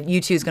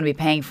 U2 is going to be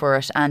paying for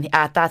it, and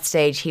at that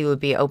stage he will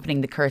be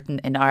opening the curtain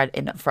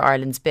for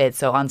Ireland's bid.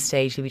 So on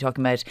stage he'll be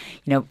talking about,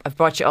 I've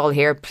brought you all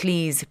here,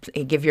 please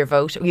give your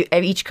vote.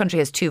 Each country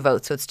has 2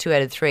 votes, so it's 2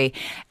 out of 3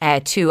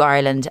 to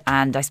Ireland,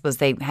 and I suppose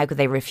how could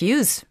they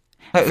refuse?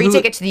 Free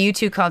ticket to the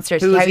U2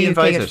 concert. Who is he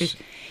invited?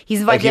 He's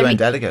invited UN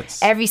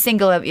delegates. Every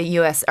single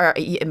US or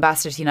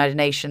ambassador to the United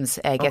Nations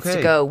gets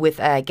to go with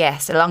a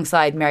guest,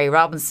 alongside Mary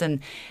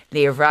Robinson,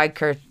 Leo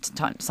Varadkar,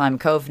 Simon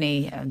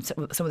Coveney, and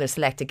some of their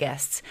selected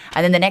guests.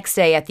 And then the next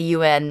day at the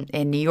UN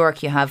in New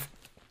York, you have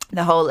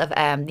the whole of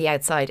the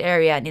outside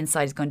area, and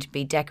inside is going to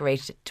be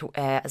decorated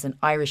as an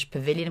Irish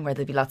pavilion where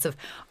there'll be lots of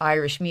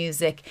Irish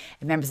music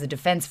and members of the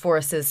Defence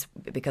Forces,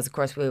 because of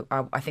course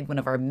I think one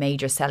of our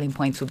major selling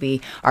points will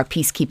be our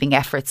peacekeeping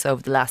efforts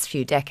over the last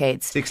few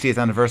decades. 60th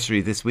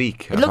anniversary this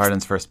week of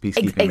Ireland's first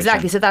peacekeeping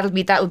exactly mission. So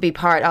that will be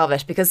part of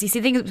it, because you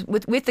see, the thing is,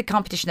 with the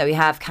competition that we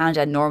have,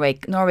 Canada and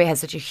Norway has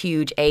such a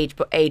huge aid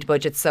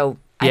budget, so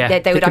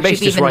they would actually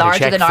be even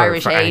larger than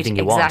Irish aid. Anything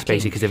you want,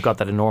 basically, because they've got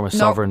that enormous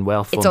sovereign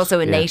wealth fund. It's also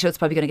in NATO. It's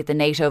probably going to get the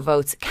NATO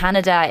votes.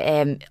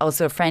 Canada,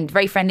 also a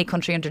very friendly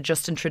country under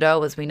Justin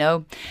Trudeau, as we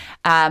know.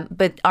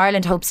 But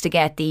Ireland hopes to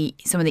get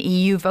some of the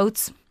EU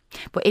votes.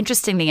 But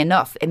interestingly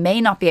enough, it may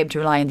not be able to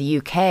rely on the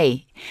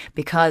UK,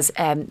 because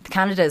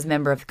Canada is a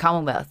member of the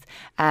Commonwealth,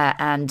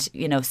 and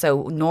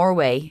so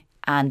Norway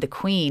and the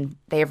Queen,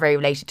 they are very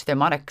related to their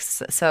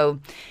monarchs. So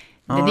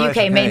the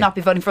UK may not be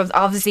voting for us,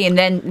 obviously, and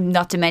then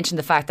not to mention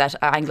the fact that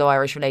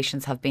Anglo-Irish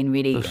relations have been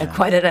really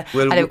quite at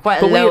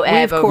a low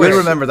ebb. We'll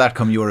remember that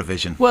come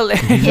Eurovision. Well, of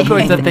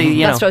course, that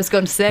that's what I was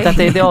going to say. That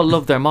they all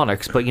love their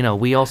monarchs, but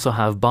we also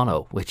have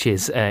Bono, which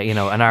is an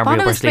army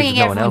Bono of our is sleeves bringing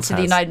that no one everyone else to has.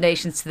 the United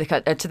Nations to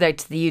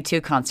the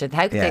U2 concert.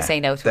 How could they say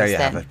no to there us you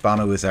then? have it.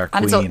 Bono is our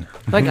And queen.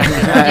 I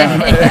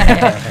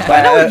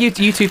know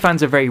U2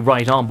 fans are very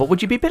right on, but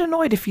would you be a bit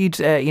annoyed if you'd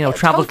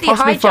travelled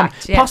totally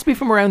possibly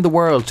from around the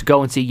world to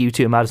go and see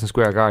U2 in Madison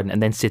Square Garden,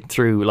 and then sit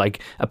through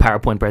like a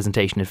PowerPoint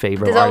presentation in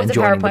favour of Ireland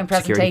joining the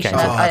Security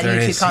Council? There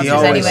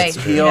is.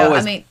 He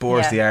always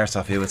bores the arse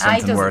off you with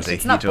something worthy.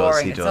 It's not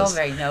boring. He It's does. all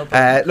very noble.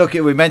 Look,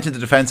 we mentioned the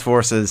Defence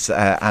Forces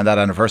and that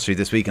anniversary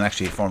this week, and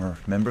actually a former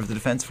member of the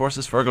Defence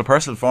Forces, Fergal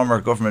Purcell,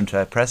 former government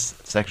press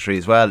secretary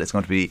as well, is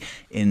going to be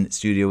in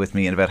studio with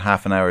me in about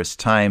half an hour's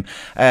time.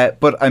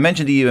 But I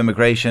mentioned EU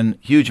immigration,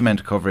 huge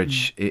amount of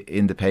coverage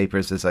in the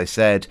papers, as I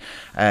said.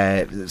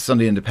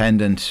 Sunday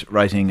Independent,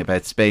 writing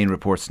about Spain,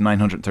 reports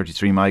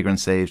 933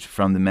 migrants saved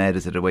from the Med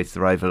as it awaits the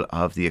arrival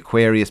of the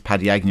Aquarius.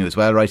 Paddy Agnew as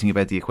well, writing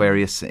about the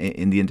Aquarius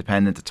in the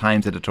Independent. The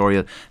Times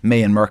editorial,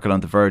 May and Merkel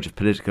on the verge of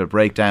political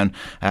breakdown.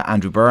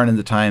 Andrew Byrne in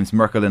the Times,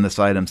 Merkel in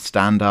asylum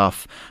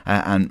standoff.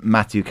 And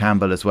Matthew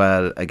Campbell as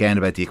well, again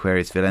about the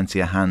Aquarius.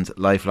 Valencia hands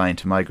lifeline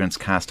to migrants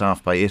cast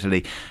off by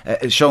Italy.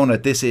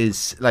 Shona,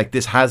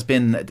 this has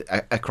been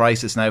a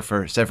crisis now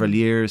for several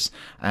years.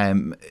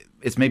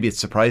 It's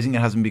surprising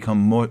it hasn't become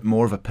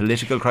more of a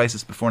political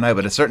crisis before now,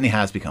 but it certainly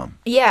has become.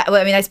 Yeah, well,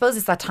 I mean, I suppose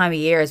it's that time of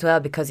year as well,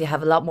 because you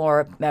have a lot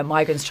more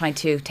migrants trying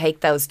to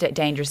take those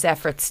dangerous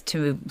efforts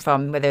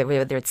from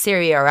whether it's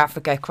Syria or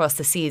Africa across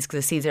the seas, because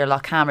the seas are a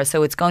lot calmer.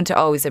 So it's going to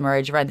always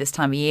emerge around this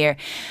time of year.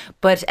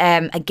 But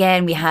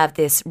again, we have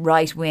this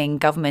right-wing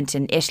government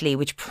in Italy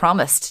which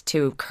promised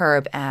to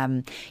curb,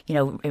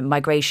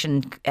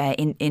 migration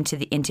into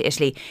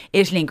Italy.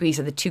 Italy and Greece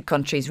are the two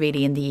countries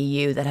really in the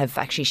EU that have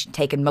actually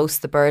taken most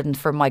of the burden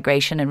for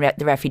migration and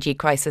the refugee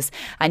crisis.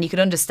 And you can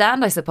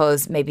understand, I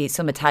suppose, maybe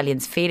some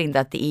Italians feeling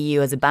that the EU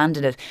has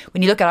abandoned it.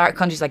 When you look at our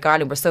countries like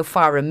Ireland, we're so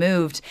far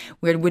removed,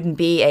 we wouldn't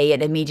be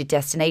an immediate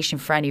destination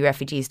for any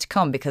refugees to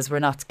come, because we're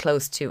not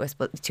close to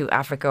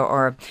Africa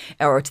or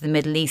to the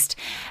Middle East.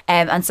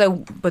 And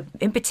so, but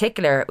in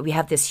particular, we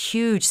have this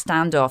huge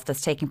standoff that's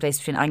taking place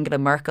between Angela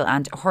Merkel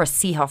and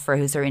Horst Seehofer,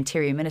 who's our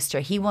Interior Minister.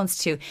 He wants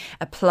to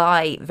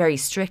apply very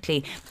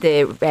strictly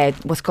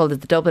what's called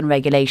the Dublin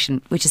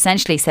Regulation, which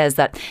essentially says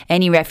that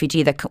any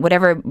refugee, that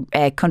whatever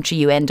country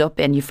you end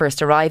up in, you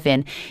first arrive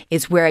in,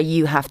 is where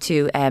you have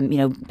to,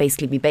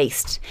 basically be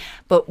based.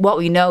 But what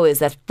we know is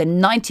that the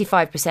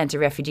 95% of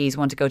refugees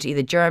want to go to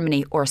either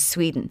Germany or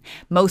Sweden.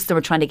 Most of them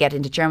are trying to get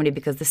into Germany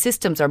because the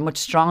systems are much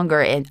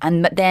stronger.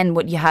 And then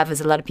what you have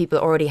is a lot of people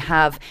already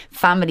have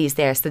families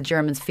there, so the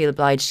Germans feel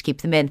obliged to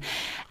keep them in.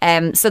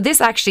 So this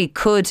actually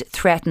could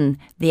threaten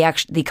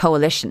the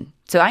coalition.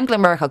 So Angela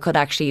Merkel could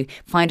actually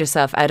find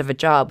herself out of a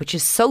job, which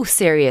is so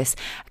serious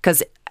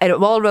because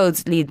all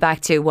roads lead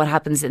back to what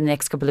happens in the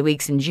next couple of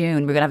weeks in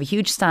June. We're going to have a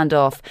huge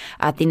standoff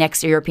at the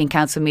next European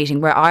Council meeting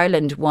where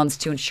Ireland wants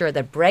to ensure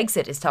that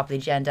Brexit is top of the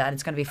agenda, and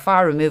it's going to be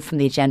far removed from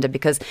the agenda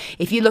because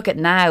if you look at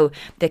now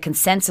the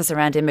consensus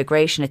around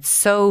immigration, it's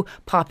so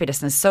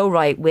populist and so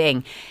right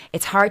wing.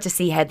 It's hard to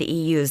see how the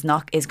EU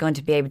is going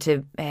to be able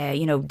to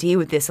deal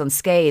with this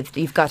unscathed.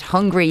 You've got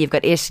Hungary, you've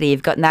got Italy,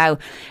 you've got now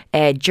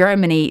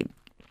Germany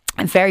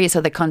and various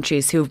other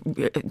countries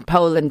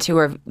Poland who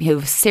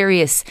have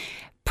serious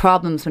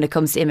problems when it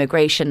comes to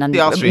immigration, and the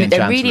Austrian they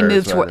really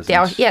moved towards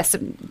yes,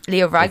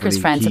 Leo Varadkar's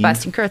friend keen.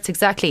 Sebastian Kurz,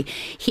 exactly.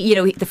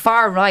 The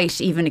far right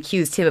even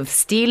accused him of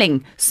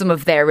stealing some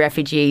of their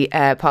refugee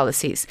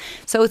policies.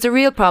 So it's a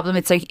real problem.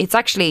 It's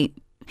actually.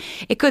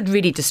 It could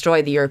really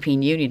destroy the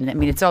European Union. I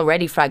mean, it's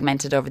already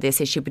fragmented over this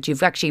issue, but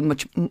you've actually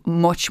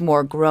much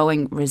more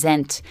growing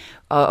resent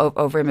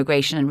over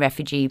immigration and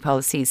refugee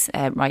policies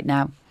right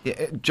now.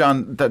 Yeah,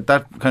 John, that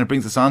kind of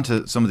brings us on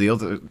to some of the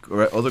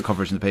other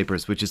coverage in the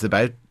papers, which is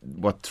about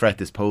what threat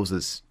this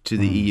poses to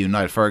the EU.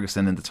 Niall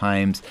Ferguson in the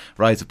Times,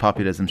 rise of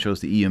populism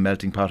shows the EU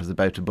melting pot is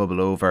about to bubble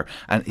over,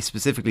 and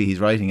specifically he's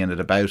writing in it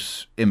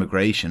about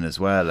immigration as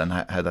well and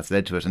how that's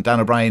led to it. And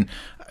Dan O'Brien,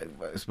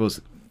 I suppose,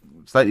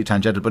 slightly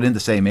tangential, but in the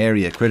same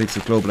area, critics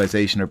of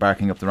globalisation are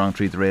barking up the wrong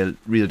tree. The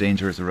real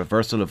danger is a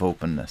reversal of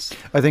openness.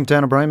 I think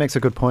Dan O'Brien makes a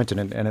good point,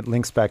 and it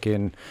links back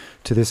in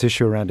to this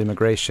issue around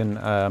immigration,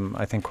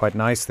 I think, quite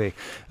nicely.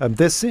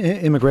 This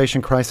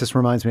immigration crisis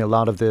reminds me a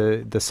lot of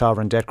the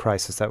sovereign debt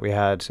crisis that we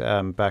had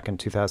back in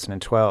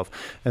 2012.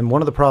 And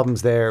one of the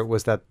problems there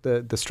was that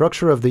the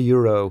structure of the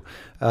euro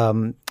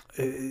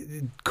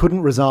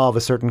couldn't resolve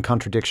a certain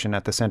contradiction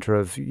at the centre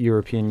of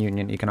European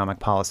Union economic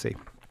policy,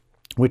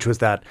 which was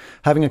that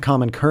having a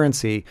common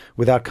currency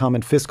without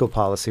common fiscal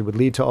policy would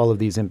lead to all of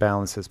these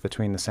imbalances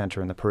between the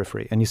centre and the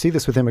periphery. And you see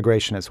this with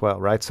immigration as well,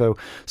 right? So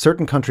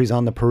certain countries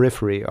on the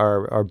periphery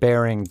are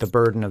bearing the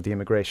burden of the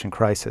immigration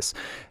crisis.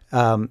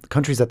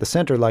 Countries at the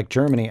centre, like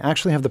Germany,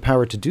 actually have the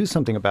power to do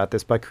something about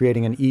this by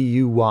creating an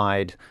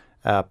EU-wide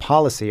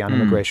policy on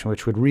immigration,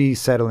 which would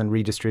resettle and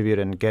redistribute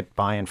and get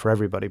buy-in for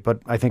everybody. But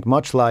I think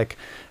much like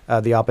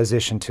the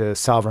opposition to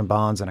sovereign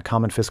bonds and a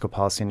common fiscal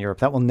policy in Europe,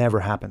 that will never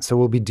happen. So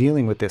we'll be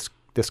dealing with this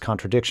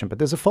contradiction. But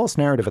there's a false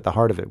narrative at the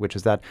heart of it, which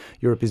is that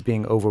Europe is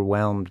being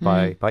overwhelmed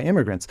by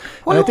immigrants.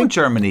 Why and I think won't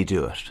Germany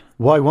do it?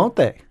 Why won't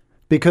they?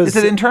 Because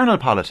is it internal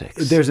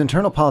politics? There's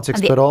internal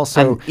politics, but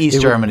also and East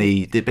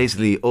Germany.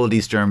 Basically, old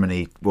East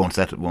Germany won't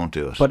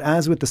do it. But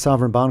as with the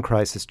sovereign bond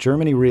crisis,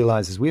 Germany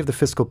realizes we have the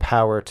fiscal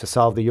power to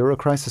solve the euro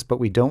crisis, but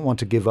we don't want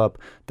to give up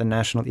the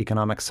national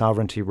economic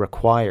sovereignty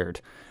required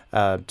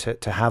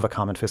to have a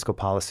common fiscal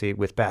policy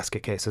with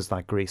basket cases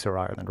like Greece or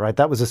Ireland. Right?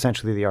 That was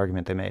essentially the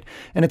argument they made,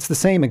 and it's the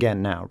same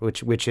again now,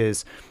 which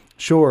is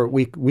sure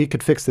we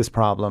could fix this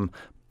problem.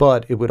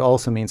 But it would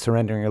also mean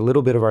surrendering a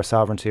little bit of our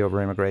sovereignty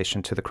over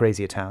immigration to the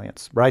crazy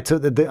Italians, right? So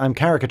I'm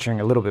caricaturing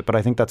a little bit, but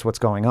I think that's what's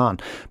going on.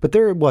 But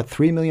there are,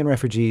 3 million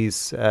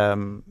refugees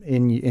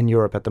in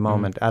Europe at the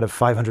moment out of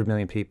 500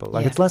 million people.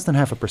 It's less than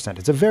 0.5%.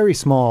 It's a very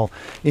small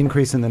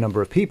increase in the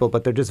number of people,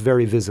 but they're just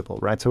very visible,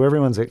 right? So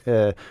everyone's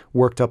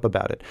worked up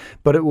about it.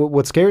 But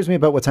what scares me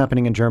about what's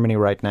happening in Germany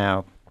right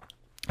now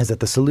is that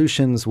the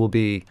solutions will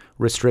be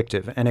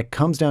restrictive. And it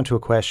comes down to a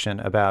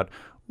question about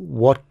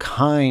what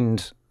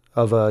kind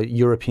of a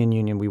European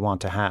Union we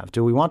want to have.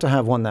 Do we want to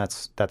have one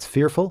that's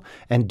fearful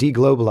and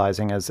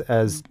deglobalizing,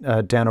 as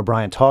Dan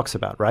O'Brien talks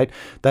about, right?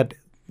 That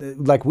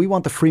like we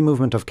want the free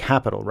movement of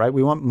capital, right?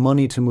 We want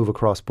money to move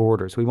across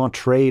borders. We want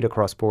trade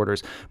across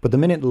borders. But the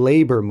minute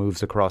labor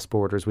moves across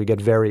borders, we get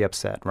very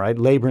upset, right?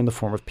 Labor in the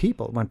form of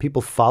people. When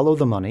people follow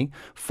the money,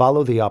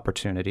 follow the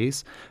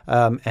opportunities,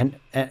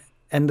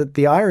 and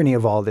the irony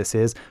of all this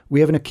is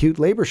we have an acute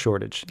labor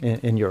shortage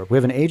in Europe. We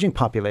have an aging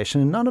population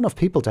and not enough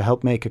people to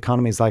help make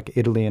economies like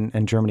Italy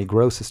and Germany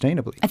grow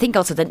sustainably. I think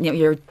also that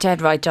you're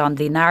dead right, John.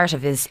 The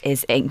narrative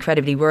is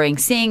incredibly worrying.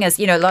 Seeing as,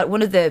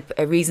 one of the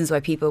reasons why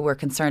people were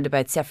concerned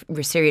about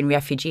Syrian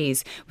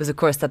refugees was, of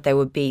course, that there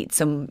would be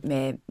some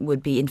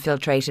would be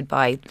infiltrated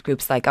by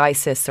groups like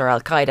ISIS or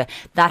Al Qaeda.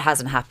 That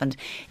hasn't happened.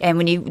 And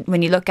when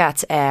you look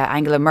at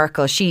Angela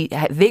Merkel, she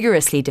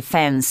vigorously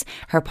defends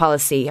her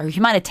policy, her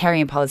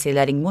humanitarian policy,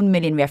 letting 1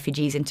 million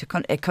refugees into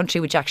a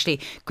country which actually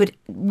could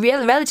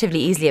relatively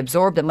easily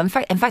absorb them. In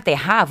fact, they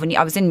have.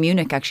 I was in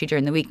Munich actually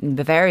during the week in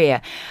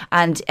Bavaria,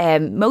 and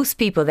most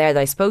people there that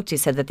I spoke to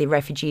said that the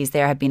refugees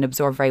there have been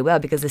absorbed very well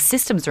because the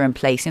systems are in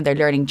place. They're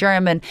learning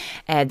German,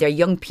 they're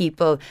young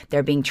people,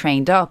 they're being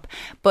trained up.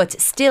 But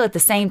still, at the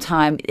same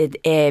time,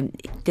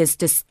 there's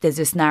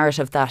this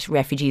narrative that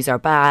refugees are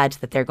bad,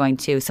 that they're going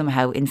to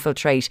somehow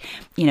infiltrate,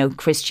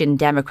 Christian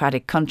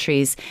democratic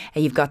countries.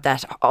 You've got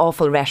that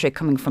awful rhetoric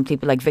coming from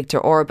people like Viktor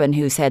Viktor Orban,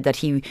 who said that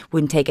he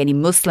wouldn't take any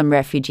Muslim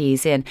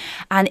refugees in.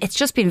 And it's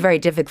just been very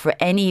difficult for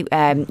any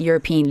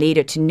European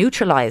leader to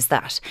neutralise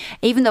that.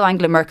 Even though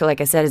Angela Merkel,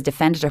 like I said, has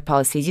defended her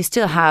policies, you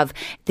still have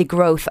the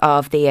growth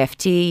of the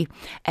AfD.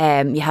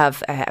 You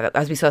have,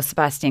 as we saw,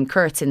 Sebastian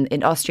Kurz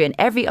in Austria, and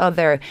every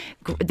other,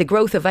 the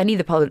growth of any of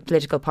the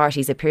political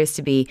parties appears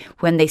to be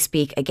when they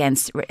speak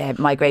against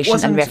migration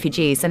and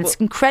refugees. And it's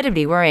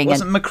incredibly worrying.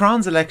 Wasn't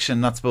Macron's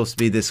election not supposed to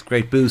be this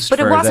great boost?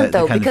 But it wasn't,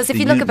 though, because if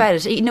you look about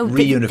it,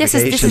 this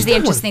is the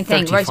interesting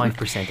thing.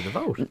 35% of the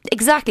vote.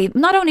 Exactly.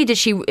 Not only did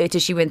she win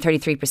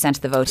 33%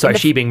 of the vote. Sorry,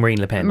 she being Marine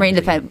Le Pen. Marine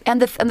Le Pen.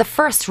 And the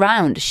first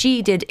round,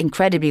 she did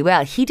incredibly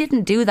well. He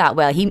didn't do that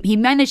well. He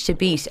managed to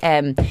beat,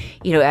 Marine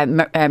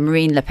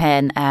Le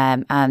Pen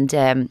and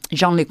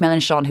Jean-Luc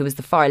Mélenchon, who was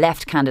the far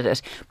left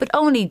candidate, but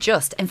only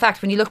just. In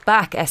fact, when you look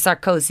back,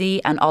 Sarkozy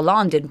and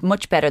Hollande did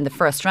much better in the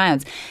first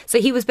rounds.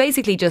 So he was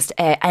basically just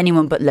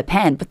anyone but Le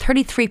Pen. But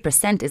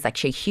 33% is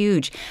actually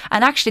huge.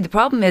 And actually, the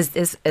problem is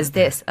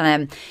this.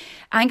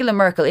 Angela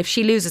Merkel, if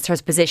she loses her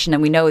position,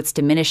 and we know it's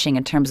diminishing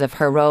in terms of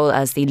her role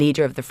as the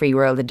leader of the free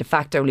world, the de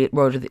facto leader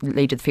of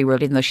the free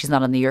world, even though she's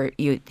not on the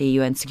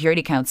UN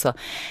Security Council,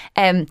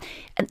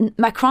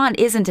 Macron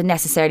isn't a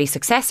necessarily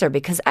successor,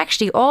 because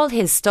actually all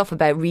his stuff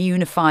about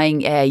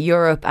reunifying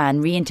Europe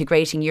and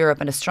reintegrating Europe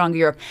and a stronger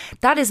Europe,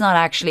 that is not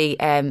actually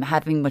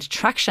having much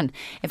traction.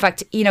 In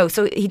fact,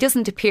 so he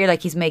doesn't appear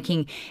like he's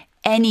making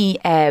any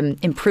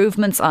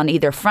improvements on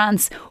either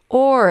France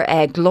or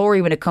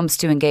glory when it comes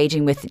to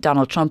engaging with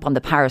Donald Trump on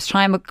the Paris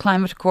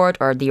Climate Accord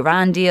or the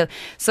Iran deal.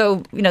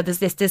 So, there's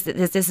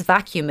this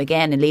vacuum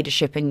again in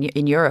leadership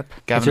in Europe.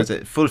 Gavin, is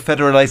it full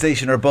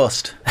federalisation or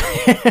bust?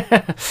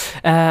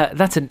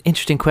 That's an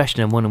interesting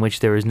question, and one in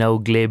which there is no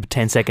glib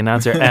 10-second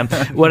answer.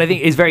 What I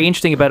think is very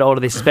interesting about all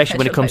of this, especially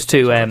when it comes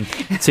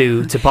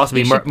to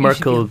possibly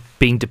Merkel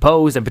being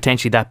deposed and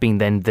potentially that being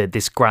then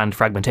this grand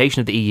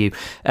fragmentation of the EU,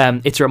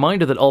 it's a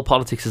reminder that all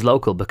politics is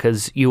local,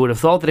 because you would have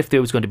thought that if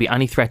there was going to be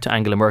any threat to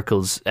Angela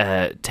Merkel's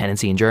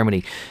tenancy in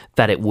Germany,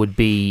 that it would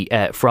be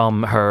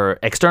from her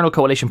external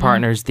coalition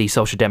partners, the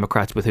Social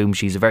Democrats, with whom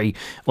she's a very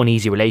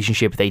uneasy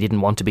relationship. They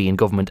didn't want to be in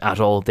government at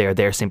all. They're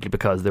there simply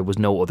because there was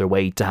no other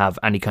way to have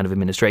any kind of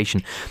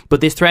administration.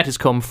 But this threat has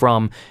come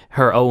from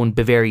her own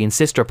Bavarian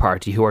sister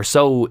party, who are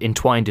so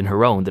entwined in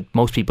her own that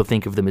most people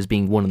think of them as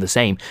being one and the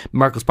same.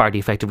 Merkel's party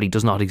effectively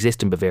does not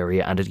exist in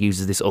Bavaria, and it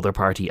uses this other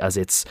party as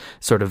its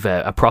sort of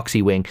a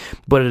proxy wing.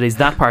 But it is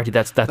that party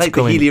that's like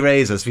going, the Healy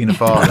Rays as Fianna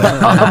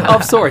Fáil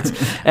of sorts.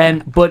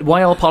 But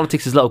why all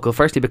politics is local?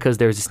 Firstly, because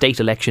there's a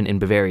state election in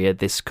Bavaria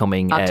this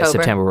coming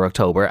September or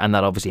October, and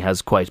that obviously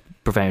has quite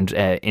profound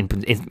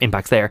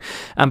impacts there.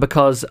 And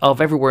because of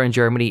everywhere in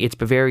Germany, it's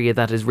Bavaria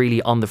that is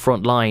really on the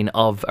front line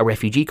of a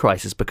refugee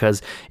crisis,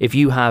 because if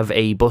you have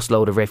a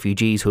busload of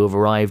refugees who have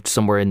arrived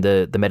somewhere in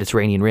the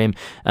Mediterranean Rim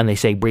and they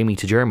say, bring me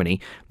to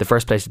Germany, the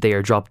first place that they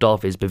are dropped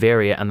off is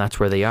Bavaria, and that's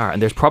where they are.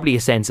 And there's probably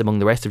a sense among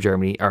the rest of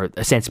Germany, or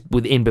a sense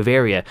within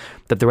Bavaria,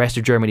 that the rest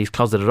of Germany is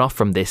closeted off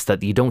from this,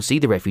 that you don't see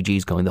the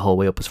refugees going the whole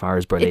way up as far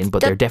as Berlin,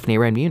 but they're definitely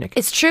around Munich.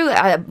 It's true,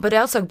 but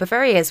also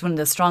Bavaria is one of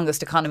the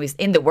strongest economies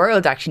in the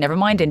world, actually, never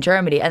mind in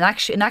Germany. And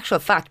actually, in actual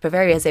fact,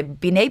 Bavaria has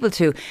been able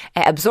to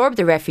absorb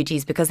the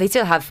refugees because they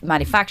still have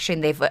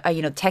manufacturing. They've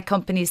tech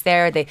companies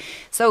there.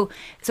 So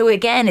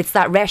again, it's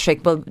that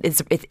rhetoric. Well,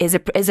 is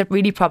it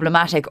really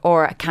problematic,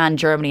 or can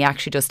Germany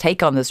actually just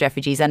take on those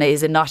refugees? And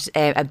is it not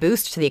a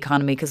boost to the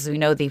economy, because we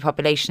know the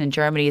population in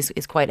Germany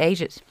is quite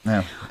aged?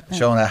 Now,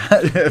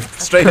 Shona,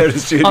 straight out of the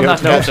studio to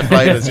catch a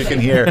flight, as you can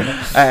hear.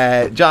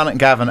 John and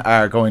Gavin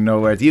are going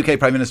nowhere. The UK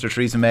Prime Minister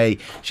Theresa May,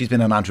 she's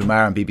been on Andrew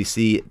Marr on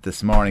BBC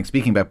this morning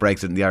speaking about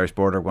Brexit and the Irish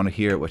border. I want to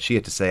hear what she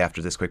had to say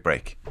after this quick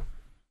break.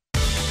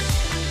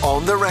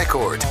 On the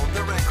record.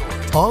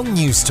 On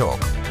News Talk.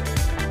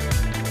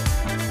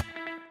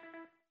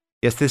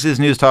 Yes, this is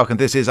News Talk and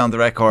this is On the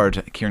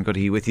Record. Kieran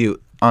Cuddihy with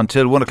you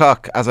until 1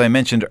 o'clock. As I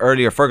mentioned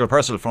earlier, Fergal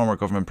Purcell, former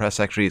Government Press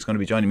Secretary, is going to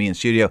be joining me in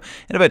studio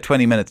in about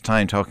 20 minutes'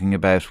 time, talking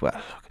about,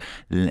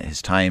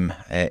 his time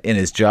in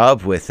his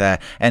job with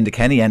Enda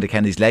Kenny, Enda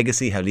Kenny's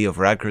legacy, how Leo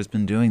Varadkar has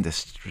been doing, the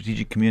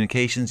Strategic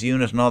Communications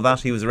Unit and all that.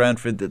 He was around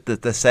for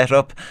the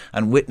setup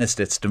and witnessed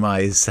its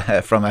demise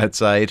from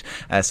outside.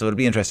 So it'll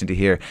be interesting to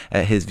hear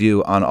his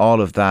view on all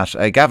of that.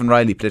 Gavin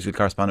Riley, political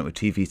correspondent with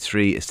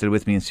TV3, is still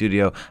with me in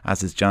studio,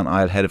 as is John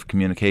Isle, Head of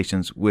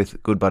Communications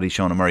with Goodbody.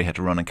 Shona Murray had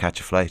to run and catch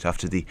a flight off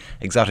to the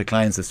exotic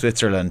lands of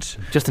Switzerland.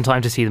 Just in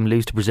time to see them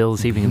lose to Brazil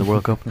this evening in the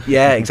World Cup.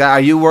 Yeah, exactly. Are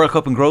you World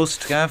Cup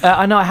engrossed, Gav?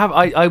 I know I have.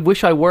 I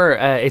wish I were.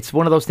 It's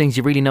one of those things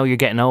you really know you're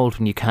getting old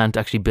when you can't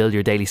actually build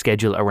your daily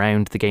schedule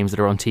around the games that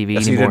are on TV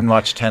anymore. You didn't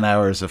watch 10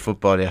 hours of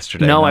football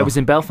yesterday? No, I was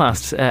in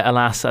Belfast,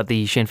 alas, at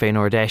the Sinn Féin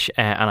Ardèche,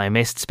 and I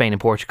missed Spain and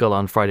Portugal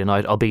on Friday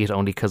night, albeit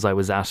only because I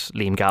was at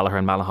Liam Gallagher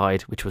and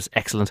Malahide, which was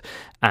excellent,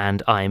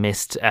 and I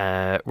missed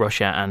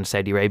Russia and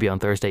Saudi Arabia on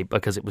Thursday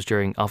because it was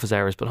during office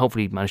hours, but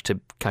hopefully managed to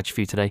catch a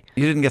few today.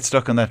 You didn't get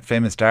stuck on that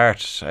famous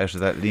dart out of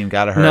that Liam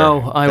Gallagher.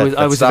 No,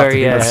 I was a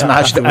very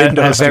smashed the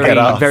windows to get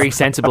off. Very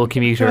sensible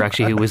commuter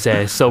actually, who was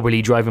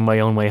soberly driving my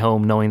own way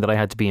home, knowing that I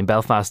had to be in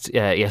Belfast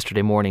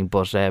yesterday morning.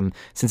 But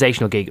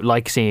sensational gig,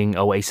 like seeing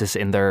Oasis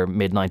in their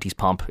mid-90s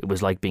pomp. It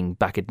was like being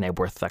back at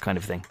Nebworth, that kind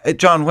of thing.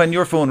 John, when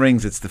your phone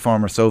rings, it's the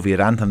former Soviet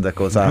anthem that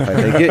goes off.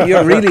 I think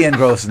you're really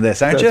engrossed in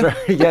this, aren't you? Right.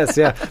 Yes,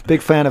 yeah.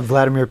 Big fan of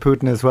Vladimir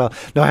Putin as well.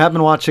 No, I have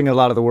been watching a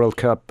lot of the World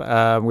Cup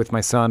with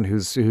my son,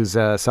 who's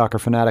a soccer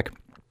fanatic.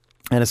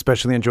 And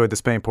especially enjoyed the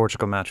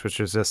Spain-Portugal match, which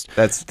was just...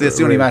 That's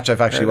the only match I've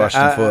actually watched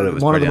in full. It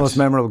was one brilliant. of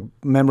the most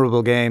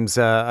memorable games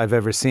I've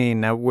ever seen.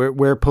 Now,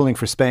 we're pulling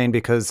for Spain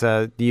because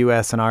the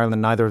US and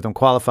Ireland, neither of them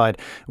qualified.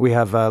 We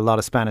have a lot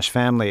of Spanish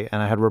family.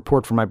 And I had a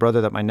report from my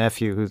brother that my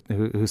nephew,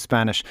 who's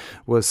Spanish,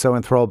 was so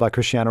enthralled by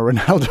Cristiano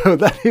Ronaldo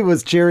that he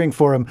was cheering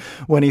for him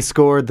when he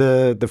scored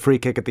the free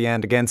kick at the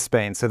end against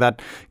Spain. So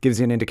that gives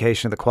you an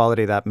indication of the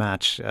quality of that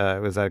match.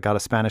 I got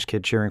a Spanish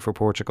kid cheering for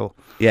Portugal.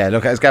 Yeah,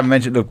 look, as Gavin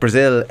mentioned,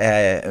 Brazil...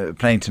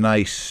 playing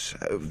tonight,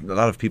 a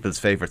lot of people's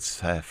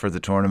favourites for the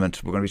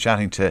tournament. We're going to be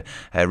chatting to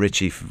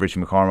Richie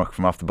McCormack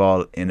from Off the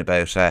Ball in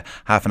about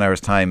half an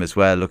hour's time as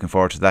well. Looking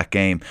forward to that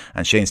game.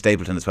 And Shane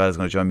Stapleton as well is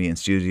going to join me in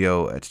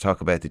studio to talk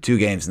about the two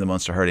games in the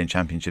Munster Hurling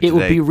Championship today. It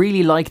would be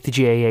really like the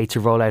GAA to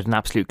roll out an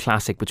absolute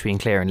classic between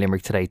Clare and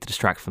Limerick today to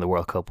distract from the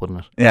World Cup, wouldn't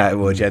it? Yeah, it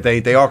would. Yeah,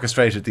 they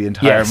orchestrated the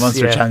entire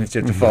Munster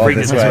Championship to fall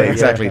this way.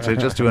 Exactly,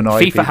 just to annoy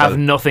people. FIFA have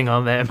nothing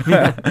on them.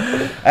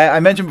 I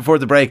mentioned before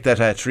the break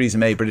that Theresa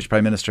May, British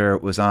Prime Minister,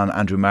 was on the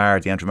Andrew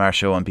Marr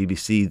show on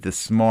BBC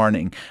this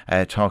morning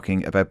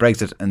talking about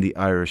Brexit and the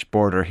Irish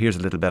border. Here's a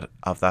little bit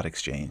of that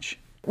exchange.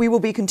 We will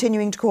be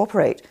continuing to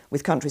cooperate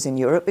with countries in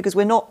Europe because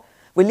we're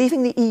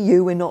leaving the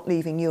EU, we're not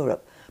leaving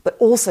Europe. But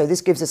also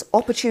this gives us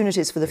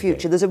opportunities for the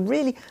future. There's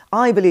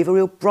I believe, a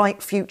real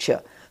bright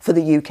future for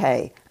the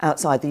UK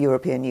outside the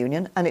European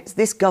Union, and it's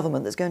this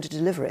government that's going to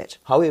deliver it.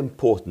 How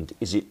important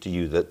is it to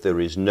you that there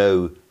is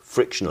no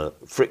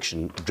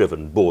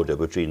friction-driven border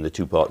between the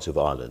two parts of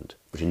Ireland,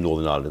 between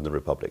Northern Ireland and the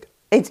Republic?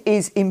 It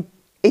is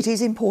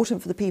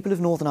important for the people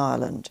of Northern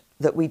Ireland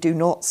that we do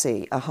not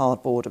see a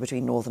hard border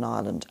between Northern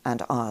Ireland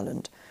and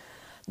Ireland.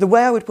 The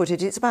way I would put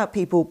it, it's about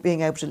people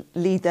being able to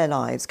lead their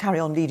lives, carry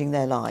on leading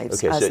their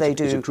lives as they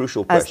do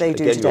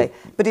today.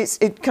 But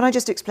can I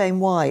just explain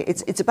why?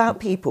 It's about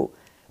people,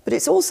 but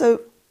it's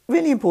also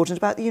really important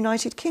about the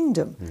United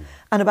Kingdom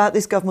and about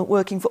this government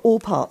working for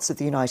all parts of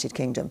the United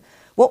Kingdom.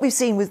 What we've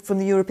seen from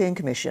the European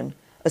Commission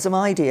are some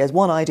ideas,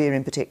 one idea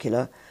in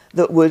particular,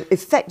 that would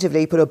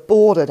effectively put a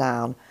border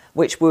down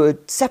which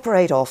would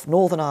separate off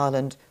Northern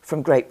Ireland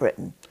from Great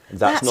Britain.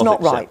 That's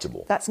not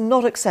acceptable. Right. That's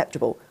not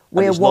acceptable.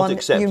 We're one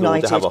united kingdom. It's not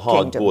acceptable to have a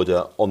hard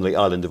border on the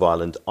island of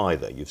Ireland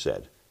either, you've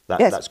said.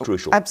 Yes, that's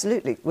crucial.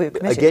 Absolutely. We're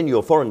committed. Again,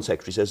 your Foreign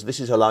Secretary says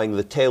this is allowing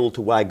the tail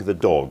to wag the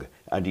dog.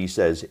 And he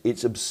says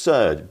it's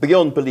absurd,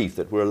 beyond belief,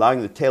 that we're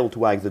allowing the tail to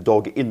wag the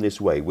dog in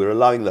this way. We're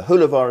allowing the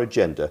whole of our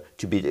agenda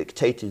to be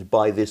dictated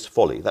by this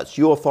folly. That's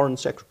your Foreign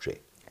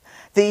Secretary.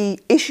 The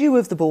issue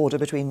of the border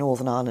between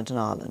Northern Ireland and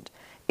Ireland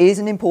is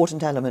an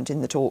important element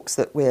in the talks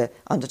that we're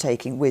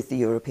undertaking with the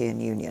European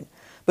Union.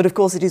 But of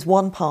course it is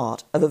one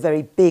part of a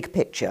very big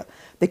picture,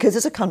 because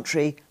as a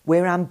country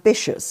we're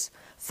ambitious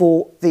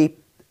for the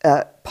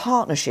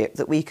partnership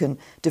that we can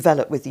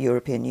develop with the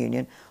European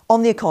Union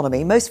on the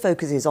economy. Most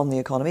focus is on the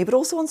economy, but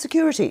also on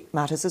security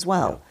matters as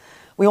well. Yeah.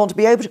 We want to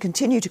be able to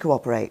continue to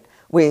cooperate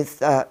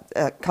with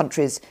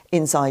countries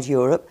inside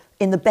Europe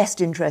in the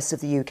best interests of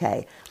the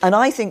UK. And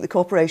I think the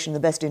cooperation in the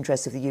best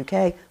interests of the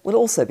UK will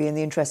also be in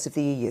the interests of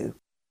the EU.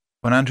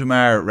 When Andrew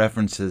Marr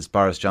references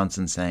Boris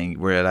Johnson saying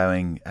we're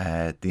allowing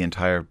the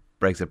entire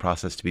Brexit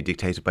process to be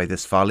dictated by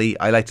this folly,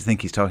 I like to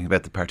think he's talking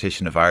about the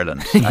partition of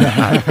Ireland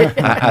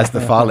as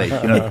the folly.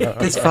 You know,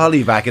 this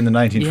folly back in the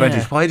 1920s.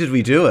 Yeah. Why did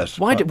we do it?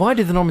 Why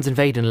did the Normans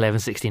invade in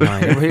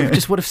 1169? It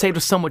just would have saved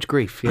us so much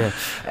grief. Yeah,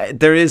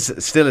 there is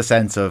still a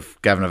sense of,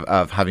 Gavin,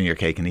 of having your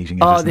cake and eating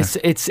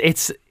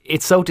it.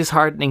 It's so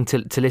disheartening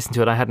to listen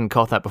to it. I hadn't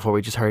caught that before.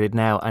 We just heard it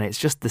now, and it's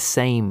just the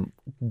same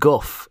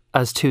guff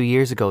as 2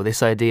 years ago.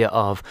 This idea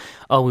of,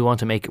 we want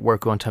to make it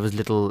work. We want to have as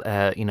little,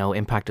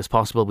 impact as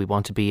possible. We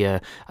want to be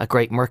a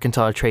great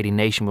mercantile trading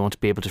nation. We want to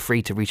be able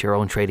to reach our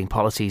own trading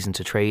policies and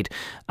to trade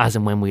as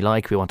and when we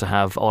like. We want to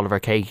have all of our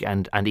cake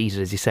and eat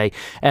it, as you say.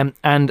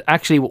 And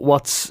actually,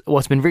 what's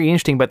been very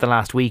interesting about the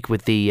last week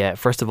with the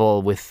first of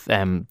all with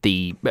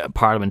the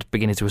Parliament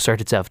beginning to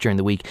assert itself during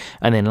the week,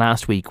 and then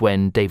last week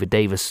when David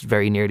Davis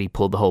very nearly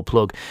pulled the whole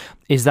plug,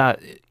 is that,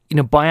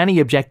 by any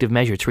objective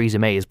measure, Theresa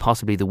May is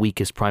possibly the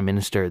weakest Prime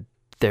Minister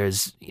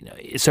there's,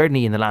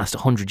 certainly in the last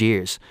 100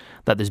 years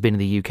that there's been in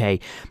the UK.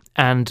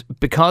 And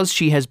because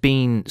she has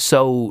been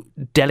so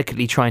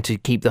delicately trying to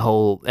keep the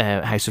whole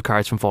house of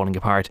cards from falling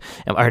apart,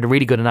 I heard a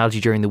really good analogy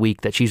during the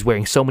week that she's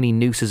wearing so many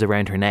nooses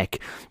around her neck,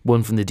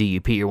 one from the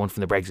DUP or one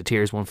from the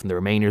Brexiteers, one from the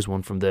Remainers,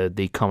 one from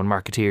the Common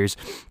Marketeers,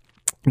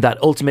 that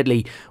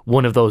ultimately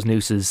one of those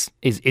nooses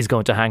is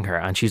going to hang her,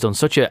 and she's done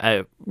such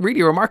a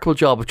really remarkable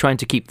job of trying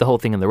to keep the whole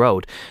thing on the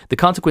road. The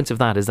consequence of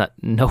that is that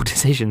no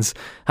decisions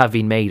have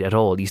been made at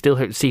all. You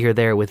still see her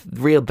there with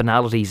real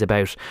banalities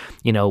about,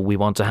 we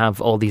want to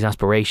have all these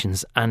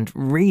aspirations, and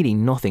really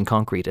nothing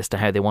concrete as to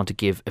how they want to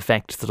give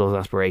effect to those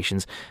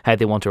aspirations, how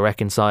they want to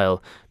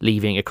reconcile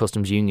leaving a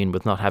customs union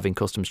with not having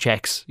customs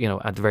checks,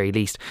 at the very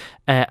least.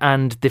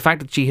 And the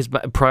fact that she has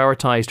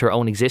prioritised her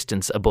own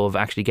existence above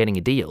actually getting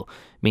a deal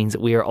means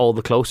that we are all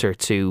the closer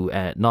to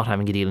not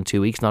having a deal in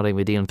 2 weeks, not having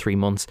a deal in 3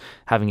 months,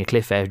 having a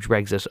cliff edge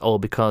Brexit, all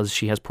because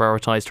she has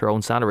prioritised her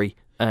own salary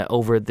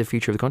over the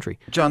future of the country.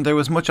 John, there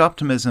was much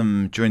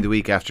optimism during the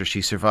week after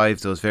she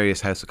survived those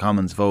various House of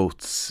Commons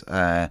votes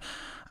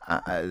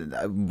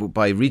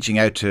by reaching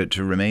out to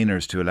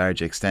Remainers to a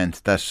large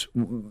extent, that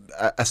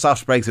a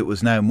soft Brexit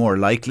was now more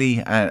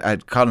likely.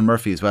 Colin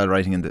Murphy as well,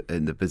 writing in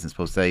the Business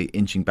Post today,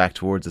 inching back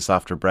towards a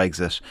softer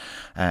Brexit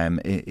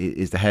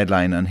is the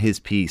headline on his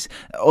piece.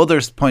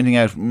 Others pointing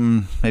out,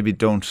 maybe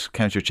don't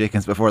count your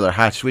chickens before they're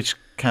hatched. Which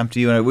camp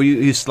do you? Were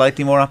you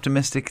slightly more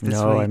optimistic this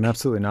week? No, I'm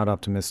absolutely not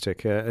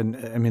optimistic. And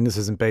I mean, this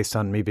isn't based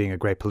on me being a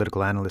great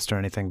political analyst or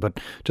anything, but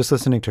just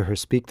listening to her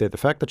speak there, the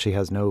fact that she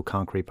has no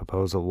concrete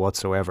proposal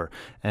whatsoever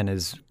and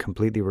is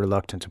completely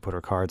reluctant to put her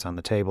cards on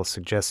the table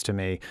suggests to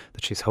me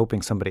that she's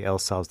hoping somebody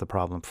else solves the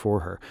problem for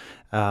her.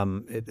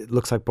 It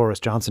looks like Boris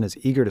Johnson is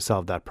eager to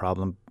solve that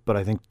problem, but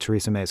I think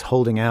Theresa May is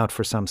holding out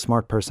for some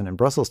smart person in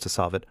Brussels to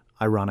solve it,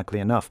 ironically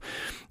enough.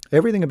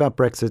 Everything about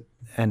Brexit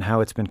and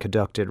how it's been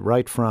conducted,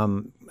 right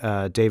from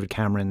David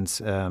Cameron's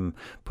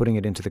putting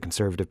it into the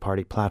Conservative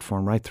Party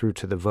platform, right through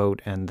to the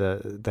vote and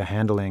the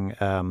handling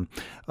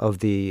of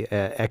the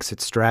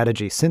exit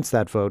strategy since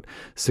that vote,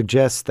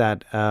 suggests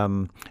that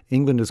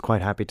England is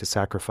quite happy to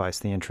sacrifice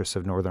the interests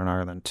of Northern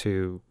Ireland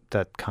to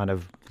that kind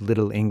of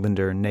Little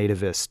Englander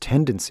nativist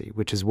tendency,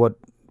 which is what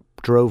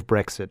drove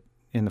Brexit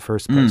in the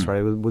first place, right?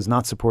 It was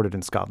not supported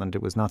in Scotland.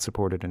 It was not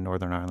supported in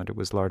Northern Ireland. It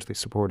was largely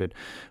supported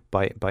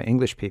by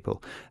English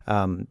people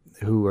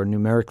who are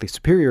numerically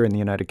superior in the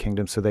United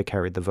Kingdom, so they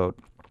carried the vote.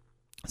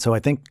 So I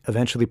think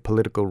eventually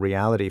political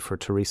reality for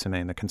Theresa May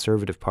and the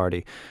Conservative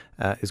Party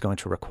is going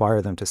to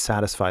require them to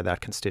satisfy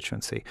that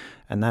constituency.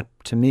 And that,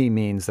 to me,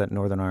 means that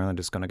Northern Ireland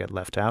is going to get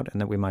left out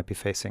and that we might be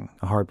facing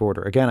a hard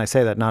border. Again, I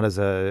say that not as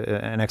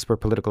an expert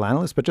political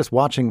analyst, but just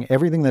watching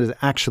everything that has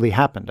actually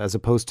happened as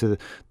opposed to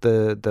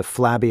the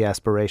flabby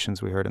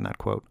aspirations we heard in that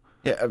quote.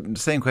 Yeah,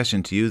 same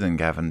question to you then,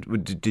 Gavin.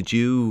 Did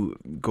you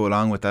go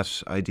along with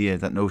that idea,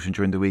 that notion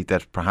during the week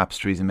that perhaps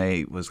Theresa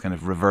May was kind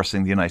of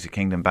reversing the United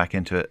Kingdom back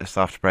into a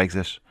soft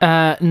Brexit?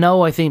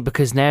 No, I think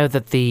because now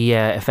that the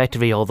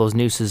effectively all those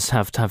nooses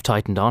have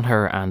tightened on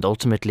her, and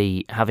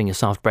ultimately having a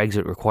soft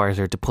Brexit requires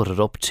her to put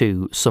it up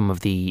to some of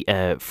the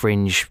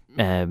fringe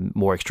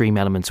more extreme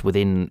elements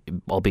within,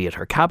 albeit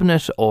her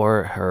cabinet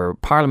or her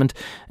parliament,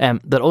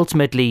 that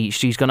ultimately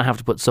she's going to have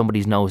to put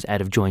somebody's nose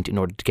out of joint in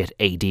order to get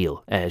a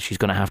deal. She's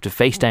going to have to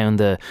face down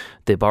the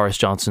Boris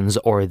Johnsons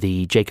or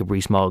the Jacob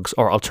Rees-Moggs,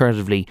 or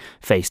alternatively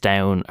face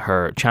down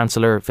her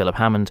Chancellor, Philip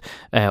Hammond,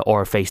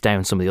 or face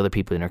down some of the other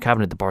people in her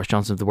cabinet, the Boris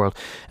Johnsons of the world.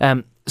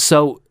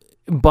 So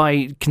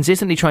by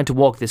consistently trying to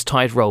walk this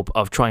tightrope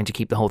of trying to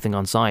keep the whole thing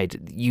on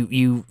side,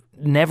 you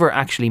never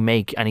actually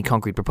make any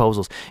concrete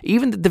proposals.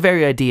 Even the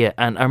very idea,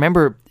 and I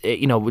remember,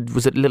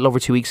 was it a little over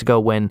 2 weeks ago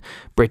when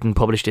Britain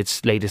published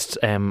its latest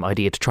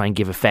idea to try and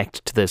give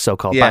effect to the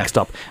so-called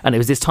backstop, and it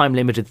was this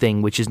time-limited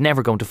thing which is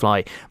never going to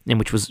fly, and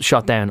which was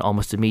shot down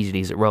almost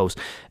immediately as it rose.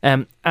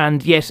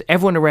 And yet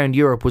everyone around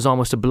Europe was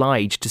almost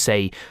obliged to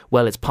say,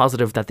 well, it's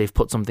positive that they've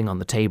put something on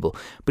the table.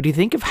 But you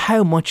think of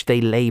how much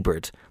they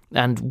laboured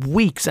and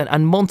weeks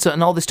and months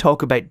and all this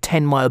talk about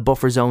 10-mile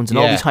buffer zones and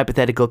all these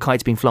hypothetical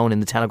kites being flown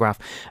in the Telegraph,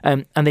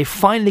 and they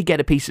finally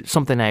get a piece of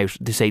something out.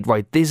 They say,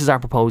 right, this is our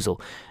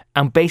proposal,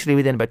 and basically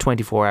within about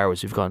 24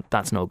 hours we've gone,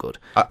 that's no good.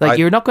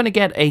 You're not going to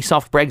get a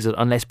soft Brexit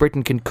unless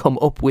Britain can come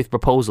up with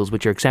proposals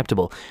which are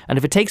acceptable, and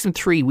if it takes them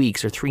 3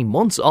 weeks or 3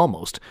 months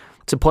almost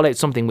to pull out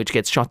something which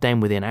gets shot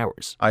down within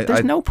hours,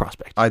 there's no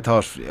prospect. I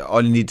thought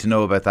all you need to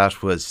know about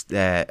that was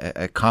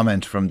a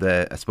comment from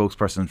a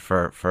spokesperson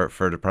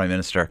for the Prime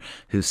Minister,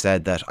 who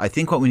said that, I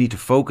think what we need to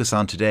focus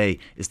on today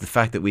is the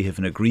fact that we have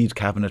an agreed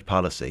cabinet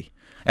policy.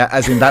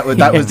 As in that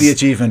was the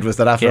achievement, was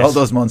that after all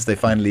those months they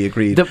finally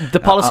agreed. The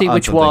policy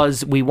which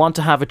was, we want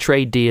to have a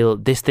trade deal,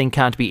 this thing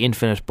can't be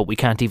infinite, but we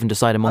can't even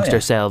decide amongst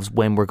ourselves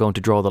when we're going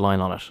to draw the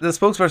line on it. The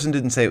spokesperson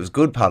didn't say it was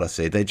good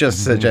policy, they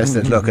just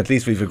suggested, look, at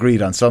least we've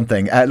agreed on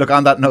something. Look,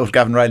 on that note,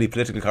 Gavin Riley,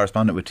 political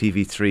correspondent with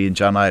TV3, and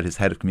John Iod, who's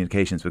head of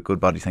communications with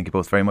Goodbody, thank you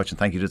both very much, and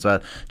thank you as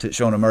well to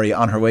Shona Murray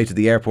on her way to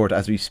the airport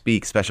as we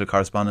speak, special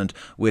correspondent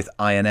with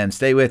INM.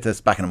 Stay with us,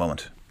 back in a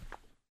moment.